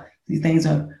get up, these things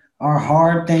are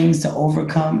hard things to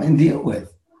overcome and deal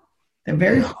with. They're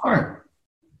very hard.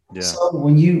 Yeah. So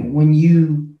when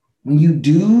you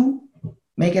do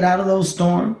make it out of those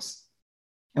storms,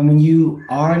 and when you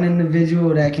are an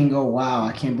individual that can go, wow,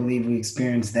 I can't believe we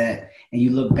experienced that, and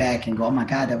you look back and go, oh my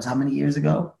God, that was how many years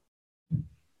ago?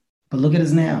 But look at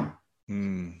us now.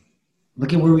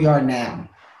 Look at where we are now.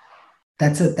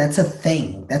 That's a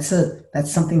thing. That's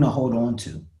something to hold on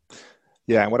to.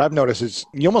 Yeah. And what I've noticed is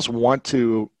you almost want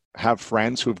to have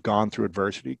friends who've gone through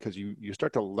adversity because you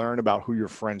start to learn about who your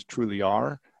friends truly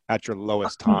are at your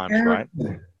lowest times, right?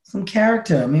 Some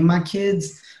character. I mean,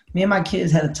 me and my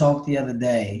kids had a talk the other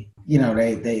day. You know,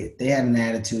 they had an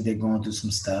attitude. They're going through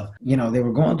some stuff. You know, they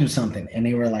were going through something and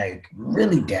they were like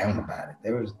really down about it.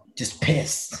 They were just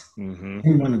pissed. Mm-hmm. They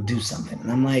didn't want to do something.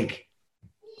 And I'm like,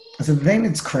 I said, the thing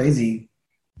that's crazy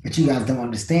that you guys don't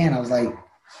understand, I was like,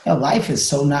 yo, life is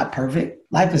so not perfect.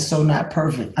 Life is so not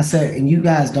perfect. I said, and you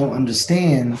guys don't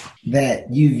understand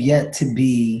that you've yet to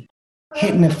be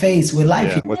hit in the face with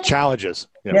life. Yeah, with challenges.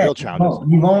 Yeah, real challenges.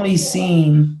 You've only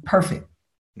seen perfect.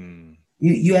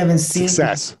 You haven't seen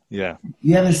success. Yeah.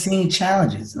 You haven't seen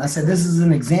challenges. And I said, this is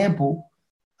an example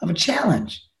of a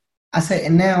challenge. I said,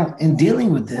 and now in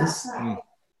dealing with this,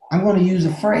 I'm going to use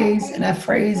a phrase, and that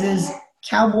phrase is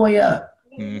cowboy up.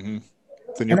 Mm-hmm.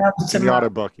 It's in your auto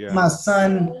book, yeah. My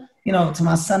son, to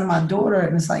my son and my daughter,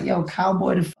 and it's like, yo,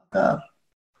 cowboy the fuck up.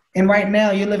 And right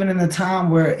now, you're living in a time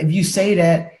where if you say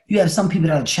that, you have some people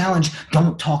that are challenged.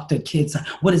 Don't talk to kids.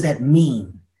 What does that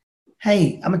mean?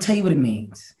 Hey, I'm going to tell you what it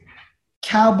means.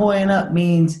 Cowboying up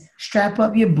means strap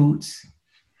up your boots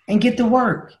and get to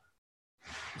work.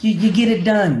 You get it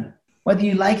done. Whether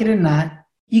you like it or not,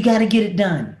 you got to get it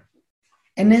done.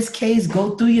 In this case,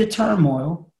 go through your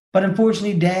turmoil. But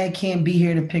unfortunately, Dad can't be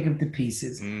here to pick up the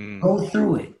pieces. Go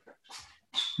through it.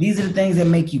 These are the things that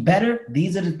make you better.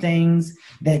 These are the things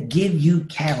that give you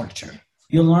character.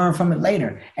 You'll learn from it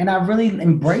later. And I really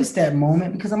embraced that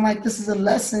moment because I'm like, this is a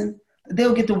lesson that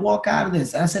they'll get to walk out of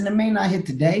this. I said, it may not hit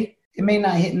today. It may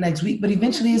not hit next week, but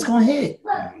eventually it's going to hit.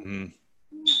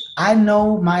 I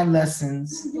know my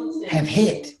lessons have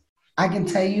hit. I can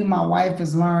tell you my wife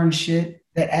has learned shit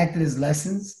that acted as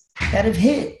lessons that have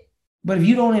hit. But if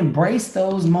you don't embrace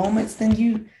those moments, then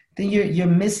you're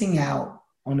missing out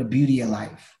on the beauty of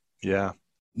life. Yeah.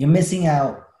 You're missing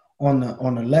out on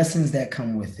the lessons that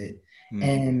come with it.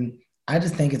 And I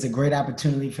just think it's a great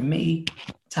opportunity for me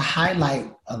to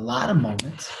highlight a lot of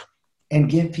moments and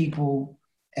give people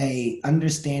a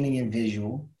understanding and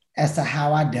visual as to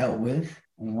how I dealt with,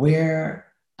 where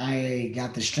I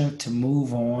got the strength to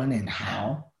move on and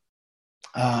how,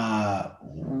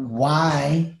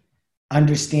 why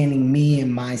understanding me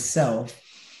and myself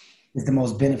is the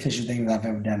most beneficial thing that I've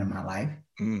ever done in my life.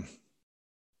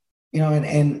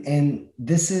 And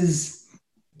this is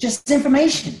just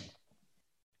information.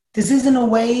 This isn't a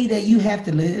way that you have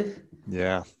to live.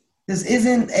 Yeah. This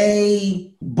isn't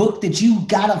a book that you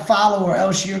gotta follow or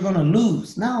else you're gonna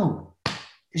lose. No,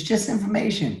 it's just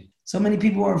information. So many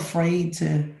people are afraid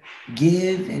to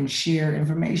give and share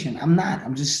information. I'm not.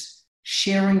 I'm just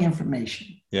sharing information.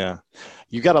 Yeah.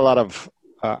 You got a lot of,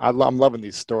 I'm loving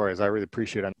these stories. I really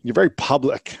appreciate it. You're very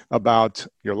public about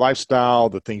your lifestyle,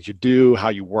 the things you do, how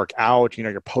you work out.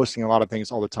 You're posting a lot of things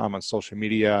all the time on social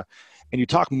media. And you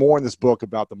talk more in this book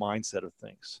about the mindset of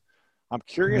things. I'm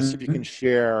curious if you can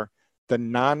share the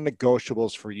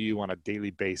non-negotiables for you on a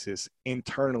daily basis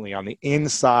internally on the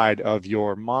inside of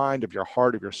your mind, of your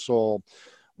heart, of your soul.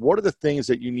 What are the things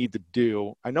that you need to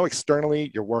do? I know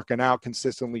externally you're working out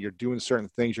consistently, you're doing certain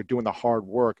things, you're doing the hard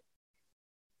work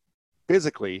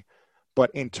physically,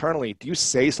 but internally, do you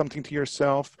say something to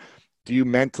yourself? Do you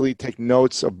mentally take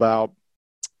notes about,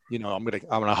 I'm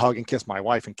gonna hug and kiss my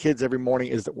wife and kids every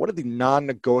morning? What are the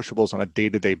non-negotiables on a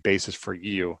day-to-day basis for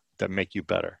you that make you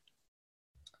better?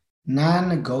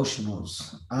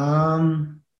 Non-negotiables.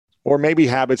 Or maybe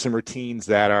habits and routines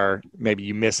that are maybe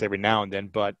you miss every now and then,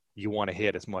 but you want to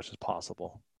hit as much as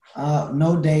possible.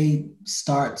 No day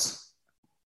starts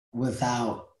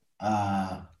without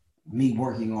me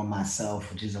working on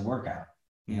myself, which is a workout.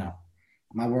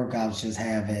 My workouts just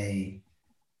have a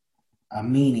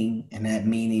meaning, and that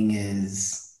meaning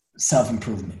is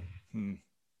self-improvement.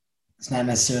 It's not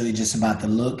necessarily just about the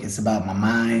look. It's about my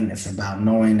mind. It's about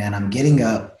knowing that I'm getting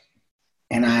up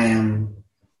and I am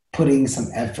putting some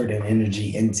effort and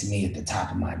energy into me at the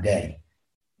top of my day,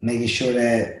 making sure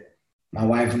that my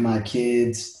wife and my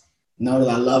kids know that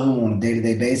I love them on a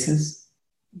day-to-day basis.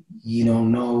 You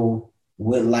don't know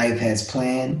what life has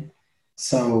planned,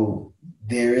 so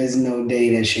there is no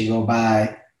day that should go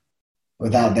by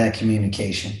without that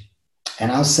communication.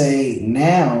 And I'll say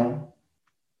now,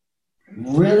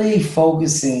 really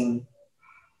focusing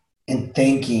and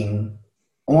thinking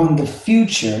on the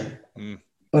future,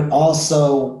 but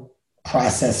also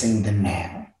processing the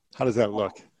now. How does that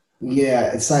look?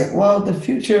 Yeah, it's like, well, the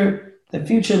future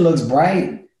looks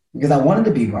bright because I want it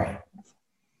to be bright.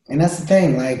 And that's the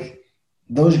thing, like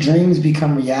those dreams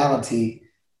become reality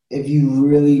if you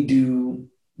really do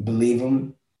believe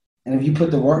them and if you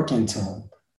put the work into them.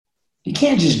 You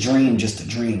can't just dream just to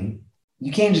dream.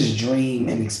 you can't just dream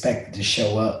and expect it to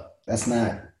show up.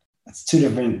 That's two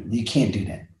different, you can't do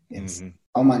that. It's,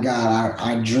 oh my God,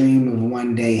 I dream of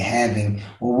one day having,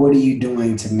 well, what are you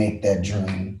doing to make that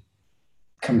dream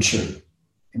come true?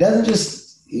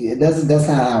 That's not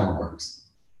how it works.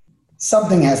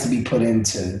 Something has to be put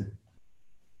into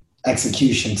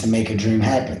execution to make a dream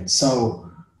happen.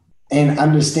 So, and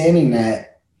understanding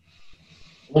that,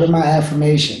 what are my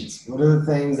affirmations? What are the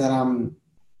things that I'm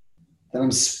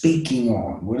speaking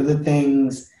on? What are the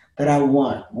things that I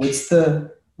want? What's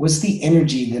the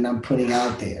energy that I'm putting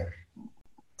out there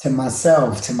to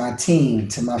myself, to my team,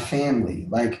 to my family?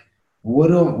 Like,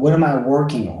 what am I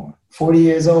working on? 40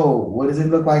 years old, what does it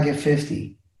look like at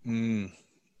 50? You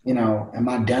know, am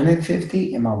I done at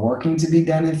 50? Am I working to be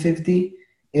done at 50?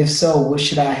 If so, what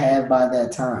should I have by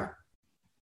that time?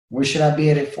 Where should I be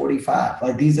at 45?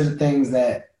 Like, these are the things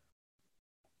that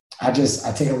I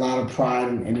take a lot of pride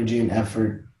and energy and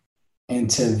effort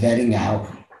into vetting out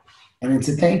and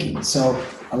into thinking. So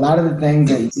a lot of the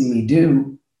things that you see me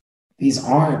do, these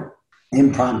aren't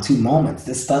impromptu moments.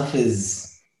 This stuff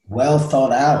is well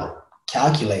thought out,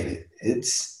 calculated.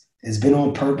 It's been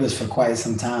on purpose for quite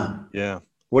some time. Yeah.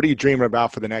 What are you dreaming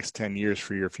about for the next 10 years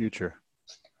for your future?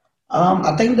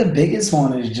 I think the biggest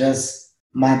one is just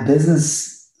my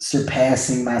business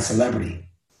surpassing my celebrity.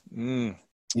 You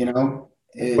know,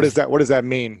 what does that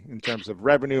mean in terms of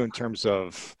revenue, in terms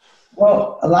of?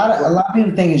 Well, a lot of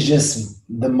people think it's just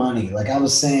the money. Like I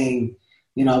was saying,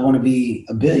 you know, I want to be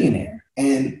a billionaire,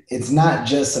 and it's not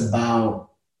just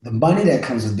about the money that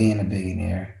comes with being a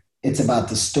billionaire. It's about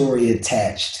the story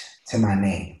attached to my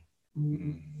name.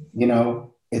 You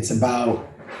know, it's about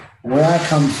where I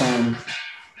come from,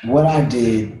 what I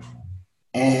did,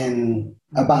 and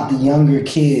about the younger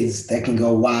kids that can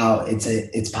go, wow,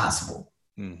 it's possible.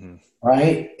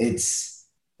 Right? It's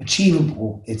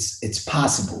achievable. It's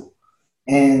possible.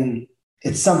 And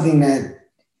it's something that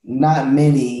not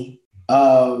many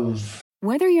of.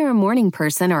 Whether you're a morning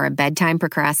person or a bedtime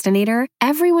procrastinator,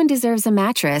 everyone deserves a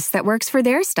mattress that works for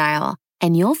their style.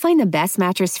 And you'll find the best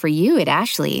mattress for you at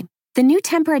Ashley. The new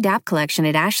Temper-Adapt collection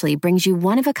at Ashley brings you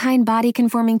one-of-a-kind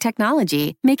body-conforming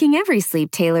technology, making every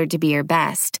sleep tailored to be your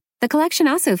best. The collection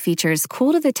also features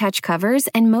cool-to-the-touch covers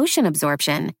and motion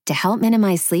absorption to help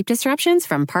minimize sleep disruptions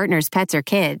from partners, pets, or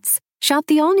kids. Shop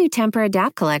the all-new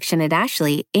Temper-Adapt collection at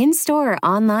Ashley, in-store or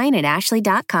online at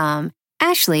ashley.com.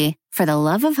 Ashley, for the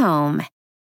love of home.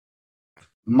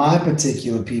 My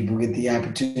particular people get the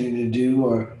opportunity to do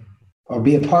or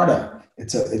be a part of.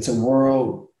 It's a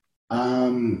world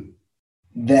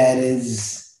that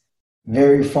is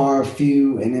very far,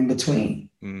 few, and in between.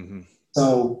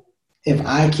 So if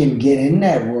I can get in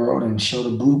that world and show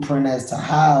the blueprint as to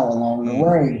how along the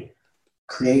way,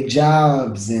 create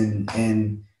jobs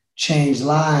and change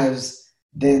lives,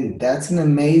 then that's an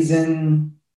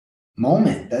amazing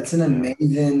moment. That's an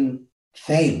amazing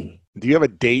thing. Do you have a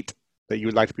date that you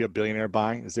would like to be a billionaire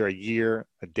by? Is there a year,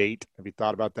 a date? Have you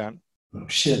thought about that? Oh,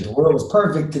 shit, the world was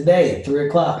perfect today at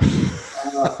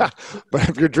 3:00. But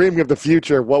if you're dreaming of the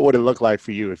future, what would it look like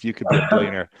for you if you could be a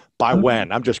billionaire? By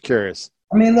when? I'm just curious.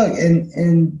 I mean, look,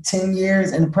 in 10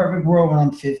 years, in a perfect world when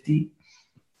I'm 50,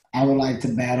 I would like to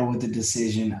battle with the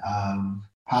decision of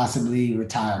possibly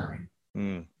retiring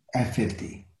at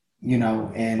 50, you know.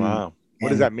 And wow. What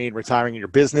does that mean? Retiring in your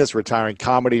business, retiring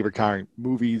comedy, retiring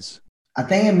movies? I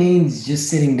think it means just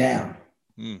sitting down.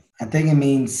 I think it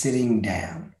means sitting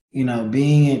down. You know,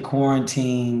 being in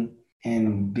quarantine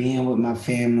and being with my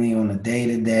family on a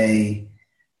day-to-day,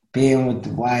 being with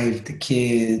the wife, the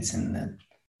kids, and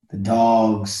the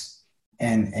dogs,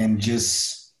 and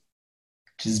just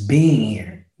being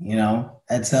here, you know,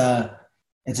 it's a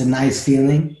nice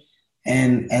feeling.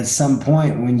 And at some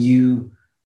point when you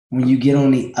get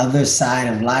on the other side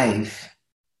of life,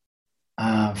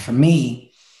 for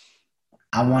me,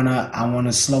 I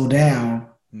wanna slow down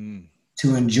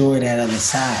to enjoy that other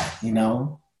side, you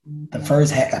know. The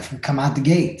first half, come out the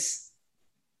gates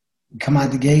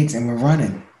and we're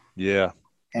running. Yeah.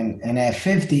 And at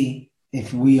 50,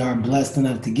 if we are blessed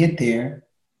enough to get there,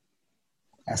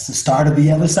 that's the start of the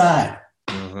other side.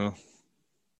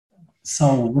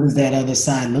 So what does that other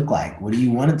side look like? What do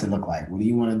you want it to look like? What do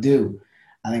you want to do?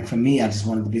 I think for me, I just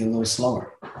wanted to be a little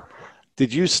slower.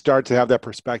 Did you start to have that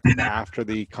perspective after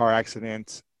the car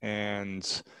accident? And,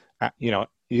 you know,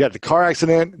 you had the car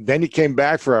accident, then you came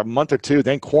back for a month or two,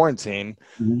 then quarantine.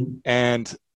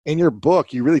 And in your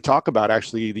book, you really talk about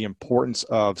actually the importance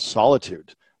of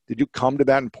solitude. Did you come to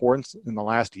that importance in the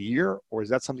last year, or is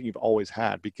that something you've always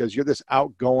had? Because you're this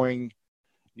outgoing,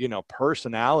 you know,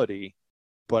 personality,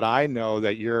 but I know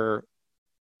that your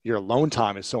alone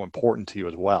time is so important to you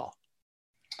as well.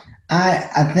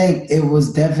 I think it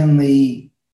was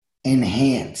definitely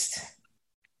enhanced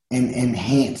and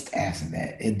enhanced after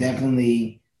that. It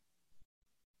definitely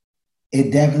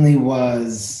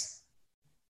was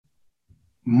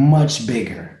much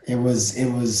bigger. It was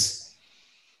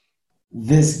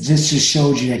this just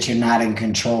showed you that you're not in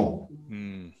control.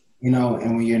 Mm,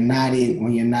 And when you're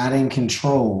not in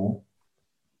control,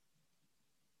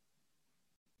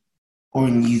 or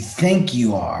when you think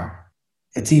you are,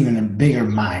 it's even a bigger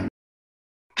mind.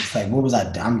 It's like, what was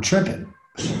I? I'm tripping.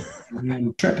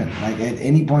 I'm tripping. Like at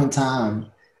any point in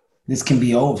time, this can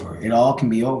be over. It all can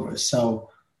be over. So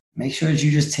make sure that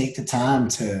you just take the time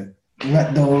to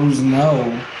let those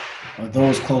know, or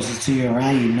those closest to you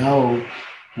around you know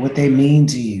what they mean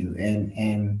to you,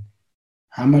 and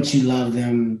how much you love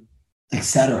them,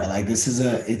 etc. Like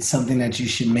it's something that you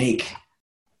should make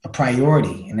a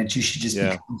priority and that you should just be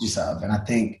yeah. conscious of. And I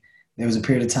think there was a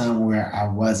period of time where I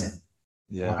wasn't,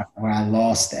 Yeah. where I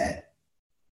lost that.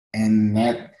 And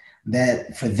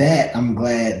for that, I'm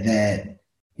glad that,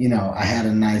 I had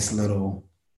a nice little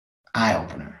eye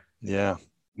opener. Yeah.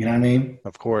 You know what I mean?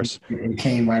 Of course. It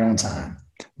came right on time.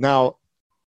 Now,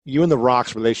 you and The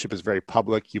Rock's relationship is very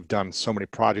public. You've done so many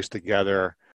projects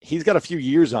together. He's got a few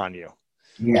years on you.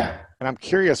 Yeah. And I'm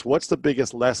curious, what's the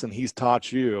biggest lesson he's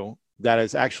taught you that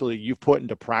is actually you've put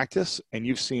into practice and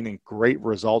you've seen in great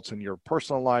results in your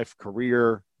personal life,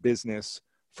 career, business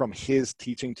from his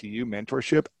teaching to you,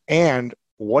 mentorship? And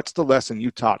what's the lesson you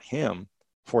taught him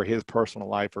for his personal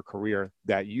life or career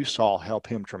that you saw help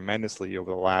him tremendously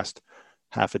over the last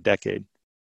half a decade?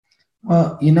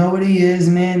 Well, you know what he is,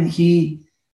 man? He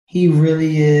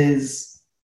really is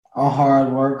a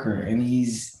hard worker, and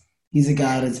he's a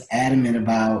guy that's adamant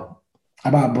about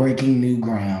breaking new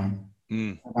ground,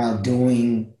 Mm, about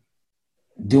doing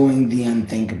the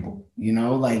unthinkable.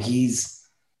 Like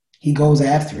he goes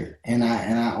after it, and I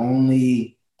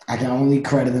can only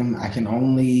credit him. I can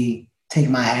only take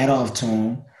my hat off to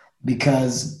him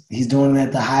because he's doing it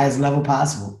at the highest level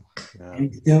possible. yeah. And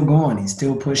he's still going. He's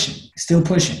still pushing. Still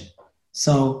pushing.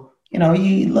 So,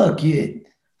 you look,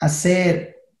 I say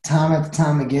it time after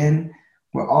time again,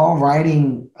 we're all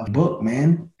writing a book,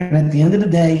 man. And at the end of the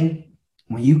day,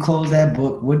 when you close that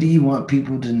book, what do you want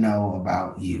people to know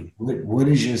about you? What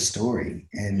is your story?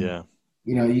 And, Yeah.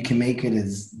 you can make it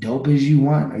as dope as you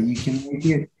want, or you can make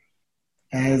it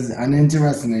as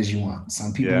uninteresting as you want.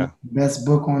 Some people Yeah. want the best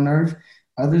book on earth,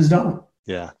 others don't.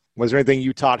 Yeah. Was there anything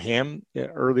you taught him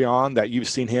early on that you've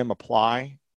seen him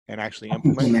apply and actually I teach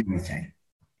implement? him everything.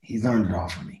 He's learned it all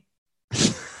from me.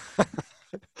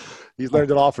 He's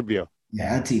learned it all from you.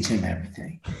 Yeah, I teach him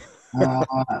everything.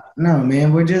 No,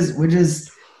 man, we're just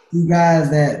two guys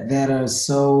that are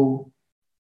so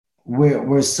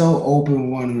we're so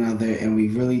open with one another, and we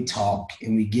really talk,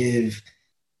 and we give.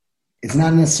 It's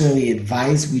not necessarily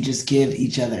advice. We just give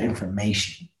each other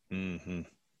information, Mm-hmm.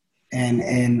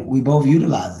 and we both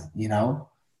utilize it.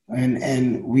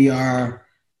 And we are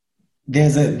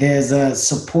there's a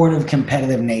supportive,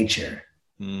 competitive nature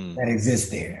Mm. that exists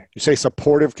there. You say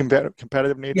supportive,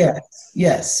 competitive nature? Yes,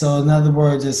 yes. So in other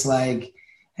words, it's like,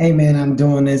 hey man, I'm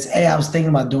doing this. Hey, I was thinking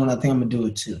about doing it. I think I'm gonna do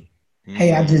it too.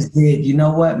 Hey, I just did. You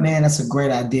know what, man? That's a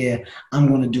great idea. I'm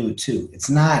gonna do it too.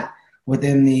 It's not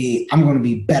within the I'm gonna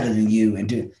be better than you and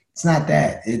do. It's not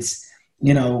that. It's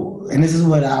and this is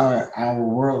what our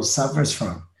world suffers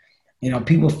from.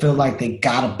 People feel like they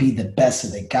gotta be the best, or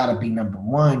they gotta be number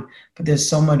one. But there's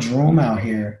so much room out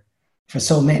here for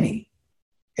so many.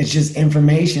 It's just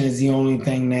information is the only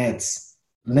thing that's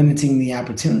limiting the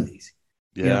opportunities.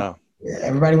 Yeah.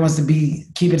 Everybody wants to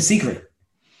keep it a secret.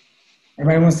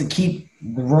 Everybody wants to keep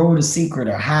the road a secret,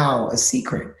 or how a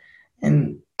secret.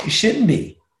 And it shouldn't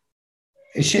be.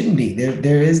 It shouldn't be.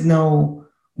 There is no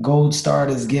gold star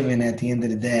that's given at the end of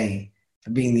the day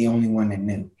for being the only one that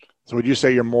knew. So would you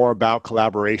say you're more about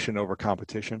collaboration over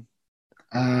competition?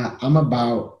 I'm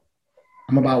about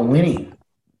winning.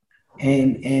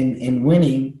 And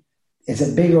winning, it's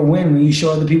a bigger win when you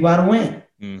show other people how to win.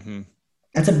 Mm-hmm.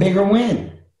 That's a bigger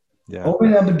win. Yeah.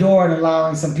 Opening up a door and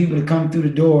allowing some people to come through the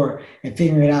door and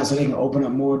figure it out so they can open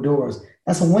up more doors.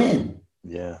 That's a win.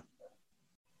 Yeah.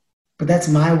 But that's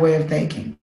my way of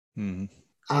thinking. Mm-hmm.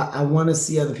 I want to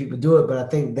see other people do it, but I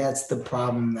think that's the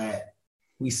problem that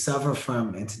we suffer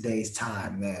from in today's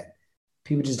time, that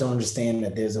people just don't understand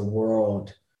that there's a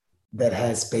world that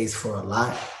has space for a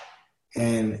lot.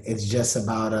 And it's just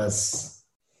about us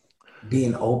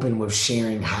being open with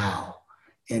sharing how.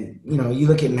 And, you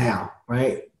look at now,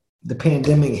 right? The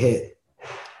pandemic hit.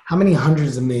 How many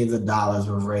hundreds of millions of dollars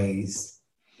were raised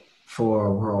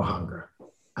for world hunger?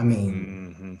 I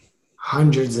mean,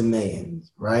 hundreds of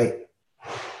millions, right?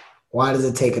 Why does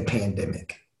it take a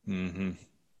pandemic? Mm-hmm.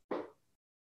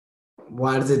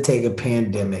 Why does it take a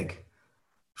pandemic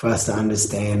for us to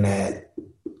understand that,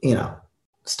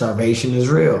 starvation is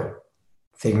real?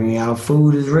 Figuring out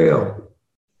food is real.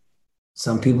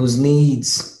 Some people's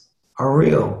needs are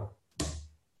real.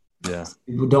 Yeah.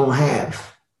 People don't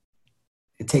have.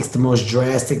 It takes the most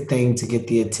drastic thing to get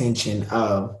the attention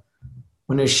of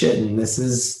when it shouldn't.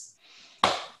 This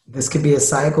could be a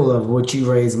cycle of what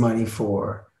you raise money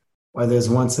for, whether it's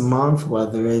once a month,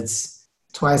 whether it's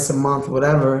twice a month,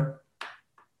 whatever.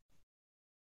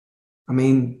 I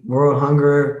mean, world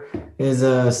hunger is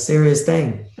a serious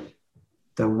thing.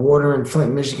 The water in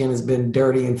Flint, Michigan has been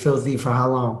dirty and filthy for how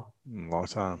long? Long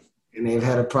time. And they've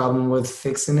had a problem with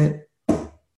fixing it.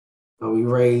 But we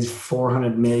raised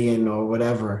 $400 million or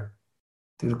whatever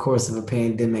through the course of a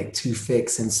pandemic to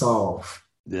fix and solve.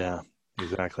 Yeah,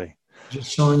 exactly.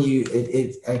 Just showing you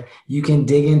you can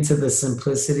dig into the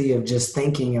simplicity of just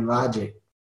thinking and logic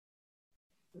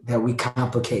that we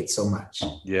complicate so much.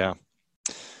 Yeah.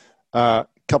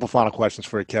 Couple final questions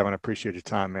for you, Kevin. I appreciate your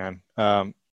time, man.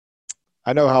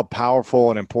 I know how powerful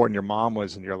and important your mom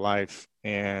was in your life,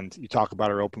 and you talk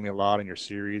about her openly a lot in your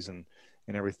series and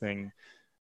everything.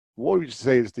 What would you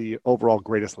say is the overall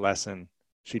greatest lesson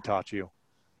she taught you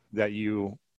that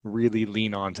you really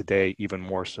lean on today, even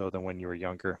more so than when you were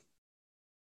younger?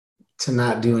 To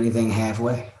not do anything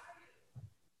halfway. If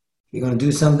you're going to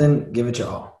do something, give it your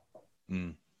all.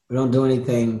 We don't do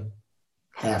anything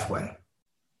halfway.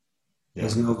 Yeah.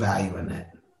 There's no value in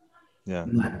that. Yeah.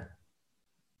 None.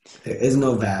 There is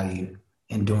no value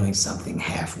in doing something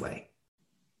halfway.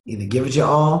 Either give it your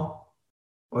all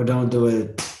or don't do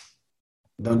it.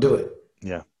 Don't do it.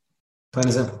 Yeah. Plain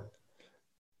and simple.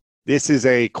 This is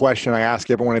a question I ask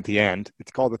everyone at the end.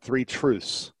 It's called the 3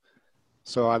 truths.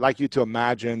 So I'd like you to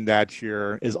imagine that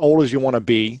you're as old as you want to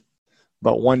be,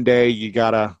 but one day you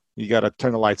gotta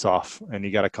turn the lights off and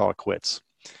you gotta call it quits.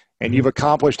 And you've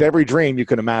accomplished every dream you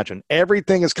can imagine.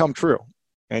 Everything has come true,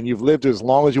 and you've lived as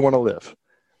long as you want to live.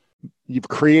 You've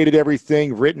created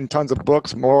everything, written tons of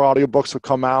books, more audiobooks will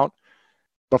come out.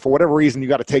 But for whatever reason, you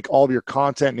got to take all of your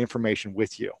content and information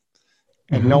with you.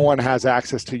 And no one has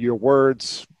access to your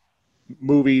words,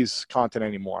 movies, content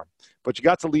anymore. But you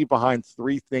got to leave behind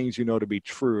 3 things you know to be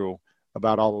true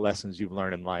about all the lessons you've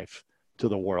learned in life to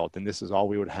the world. And this is all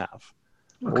we would have.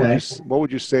 Okay. What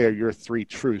would you say are your 3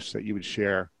 truths that you would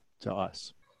share to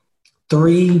us?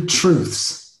 3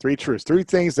 truths. 3 truths. 3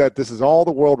 things that this is all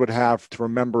the world would have to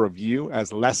remember of you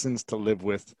as lessons to live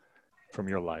with from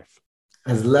your life.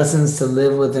 As lessons to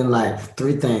live with in life.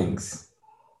 3 things.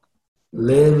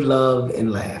 Live, love,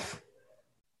 and laugh.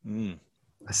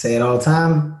 I say it all the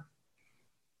time.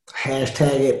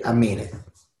 Hashtag it. I mean it.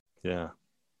 Yeah.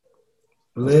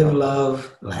 Live,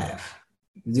 love, laugh.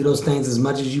 Do those things as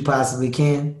much as you possibly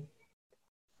can.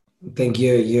 I think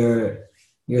you're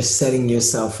setting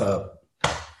yourself up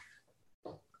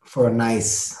for a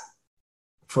nice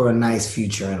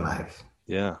future in life.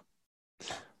 Yeah.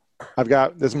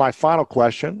 This is my final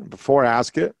question. Before I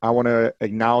ask it, I want to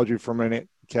acknowledge you for a minute,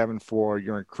 Kevin, for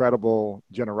your incredible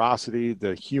generosity,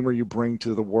 the humor you bring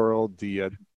to the world,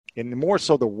 and more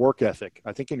so the work ethic.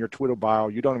 I think in your Twitter bio,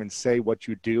 you don't even say what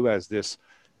you do as this,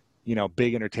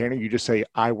 big entertainer. You just say,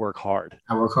 I work hard.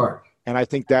 I work hard. And I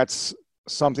think that's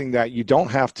something that you don't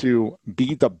have to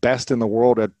be the best in the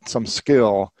world at some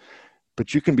skill,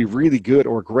 but you can be really good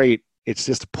or great. It's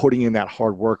just putting in that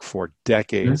hard work for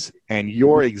decades. And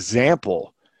your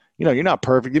example, you're not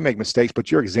perfect, you make mistakes,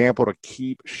 but your example to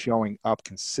keep showing up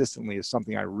consistently is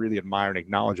something I really admire and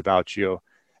acknowledge about you.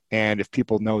 And if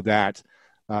people know that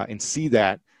and see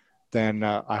that, then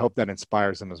I hope that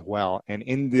inspires them as well. And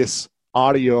in this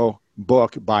audio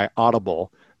book by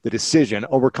Audible, The Decision,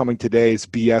 Overcoming Today's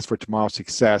BS for Tomorrow's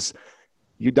Success,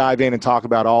 you dive in and talk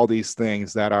about all these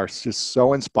things that are just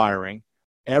so inspiring.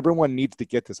 Everyone needs to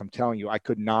get this. I'm telling you, I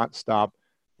could not stop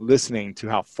listening to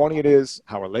how funny it is,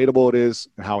 how relatable it is,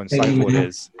 and how insightful it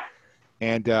is.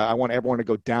 And I want everyone to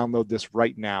go download this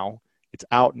right now. It's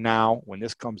out now. When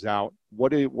this comes out, what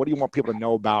do you want people to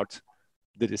know about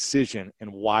The Decision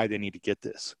and why they need to get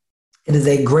this? It is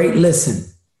a great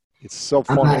listen. It's so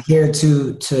funny. I'm not here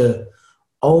to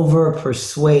over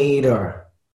persuade or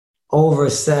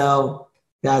oversell.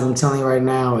 Guys, I'm telling you right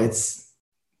now, it's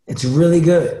really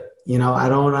good. I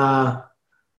don't,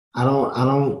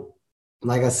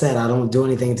 like I said, I don't do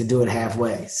anything to do it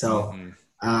halfway. So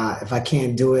if I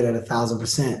can't do it at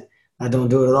 1,000%, I don't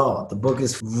do it at all. The book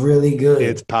is really good.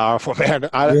 It's powerful, man.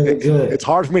 Really good. It's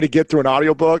hard for me to get through an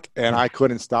audiobook, and I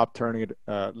couldn't stop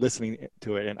listening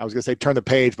to it. And I was going to say turn the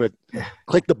page, but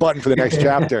click the button for the next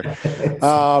chapter.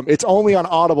 It's only on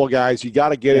Audible, guys. You got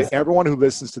to get it. Everyone who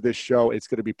listens to this show, it's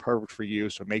going to be perfect for you.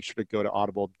 So make sure to go to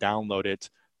Audible, download it,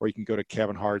 or you can go to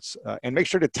Kevin Hart's. And make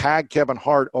sure to tag Kevin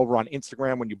Hart over on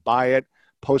Instagram when you buy it.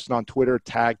 Post it on Twitter,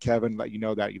 tag Kevin, let you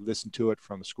know that you listened to it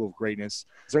from the School of Greatness.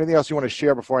 Is there anything else you want to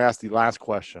share before I ask the last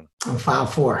question? I'm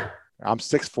 5'4". I'm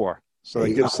 6'4", so that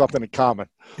gives us something in common.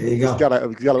 There you go.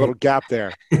 We got a little gap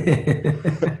there.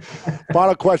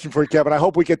 Final question for you, Kevin. I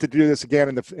hope we get to do this again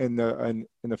in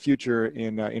the future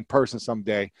in person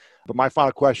someday. But my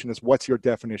final question is, what's your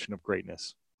definition of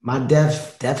greatness? My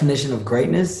definition of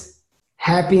greatness: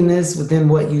 happiness within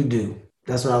what you do.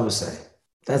 That's what I would say.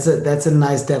 That's a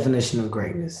nice definition of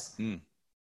greatness. If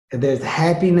there's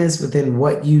happiness within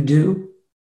what you do,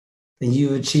 then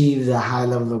you achieve a high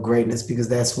level of greatness, because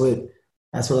that's what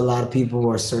a lot of people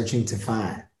are searching to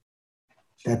find.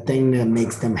 That thing that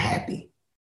makes them happy.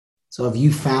 So if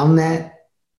you found that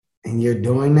and you're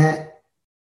doing that,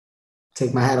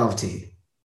 take my hat off to you.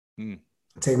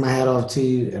 I take my hat off to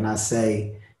you and I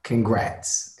say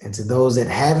congrats. And to those that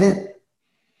haven't,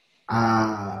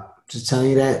 just telling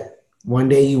you that one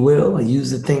day you will, and use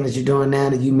the thing that you're doing now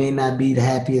that you may not be the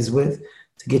happiest with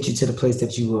to get you to the place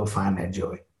that you will find that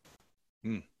joy.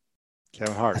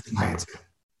 Kevin Hart. That's my answer.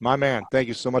 My man, thank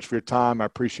you so much for your time. I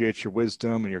appreciate your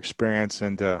wisdom and your experience,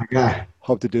 and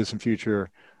hope to do some future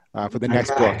for the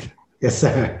next book. Yes,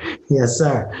 sir. Yes,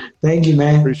 sir. Thank you,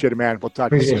 man. Appreciate it, man. We'll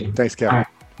talk to you soon. Thanks, Kevin.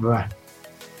 All right. Bye.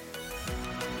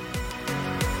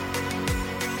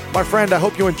 My friend, I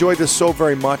hope you enjoyed this so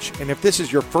very much. And if this is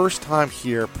your first time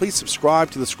here, please subscribe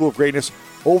to the School of Greatness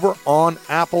over on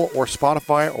Apple or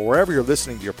Spotify or wherever you're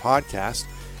listening to your podcast.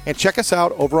 And check us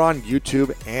out over on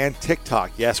YouTube and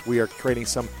TikTok. Yes, we are creating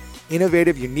some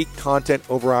innovative, unique content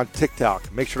over on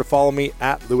TikTok. Make sure to follow me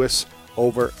at Lewis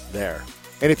over there.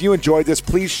 And if you enjoyed this,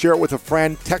 please share it with a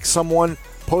friend, text someone,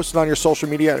 post it on your social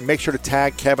media, and make sure to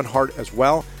tag Kevin Hart as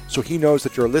well so he knows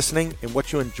that you're listening and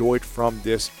what you enjoyed from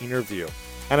this interview.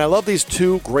 And I love these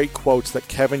two great quotes that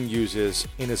Kevin uses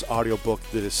in his audiobook,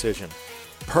 The Decision.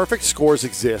 Perfect scores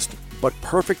exist, but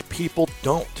perfect people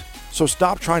don't. So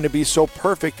stop trying to be so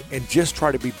perfect and just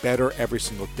try to be better every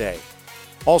single day.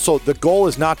 Also, the goal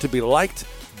is not to be liked,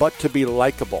 but to be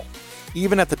likable.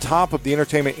 Even at the top of the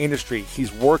entertainment industry,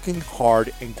 he's working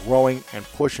hard and growing and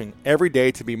pushing every day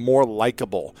to be more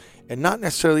likable and not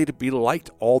necessarily to be liked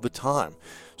all the time.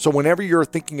 So whenever you're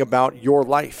thinking about your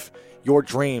life, your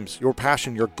dreams, your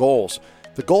passion, your goals,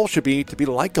 the goal should be to be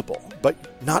likable.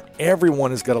 But not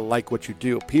everyone is going to like what you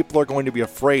do. People are going to be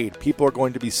afraid. People are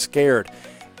going to be scared.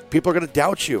 People are going to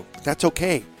doubt you. That's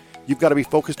okay. You've got to be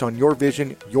focused on your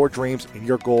vision, your dreams, and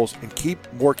your goals, and keep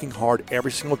working hard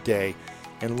every single day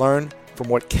and learn from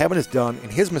what Kevin has done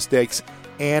and his mistakes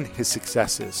and his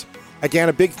successes. Again,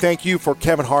 a big thank you for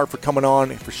Kevin Hart for coming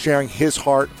on and for sharing his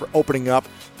heart, for opening up,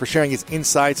 for sharing his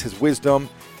insights, his wisdom,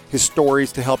 his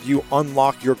stories to help you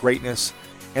unlock your greatness.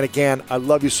 And again, I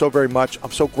love you so very much.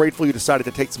 I'm so grateful you decided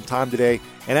to take some time today.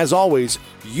 And as always,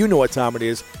 you know what time it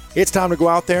is. It's time to go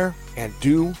out there and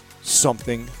do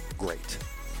something great.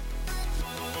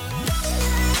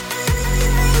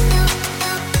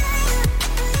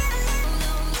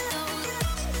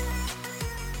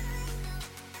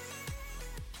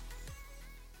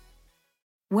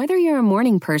 Whether you're a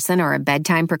morning person or a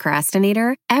bedtime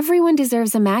procrastinator, everyone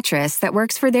deserves a mattress that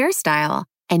works for their style.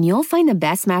 And you'll find the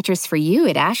best mattress for you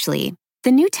at Ashley.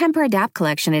 The new Tempur-Adapt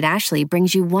collection at Ashley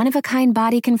brings you one-of-a-kind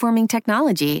body-conforming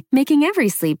technology, making every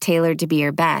sleep tailored to be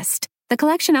your best. The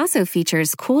collection also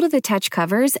features cool-to-the-touch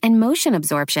covers and motion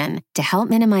absorption to help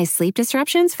minimize sleep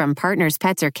disruptions from partners,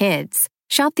 pets, or kids.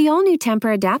 Shop the all-new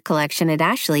Tempur-Adapt collection at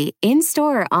Ashley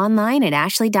in-store or online at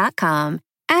ashley.com.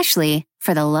 Ashley,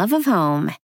 for the love of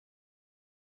home.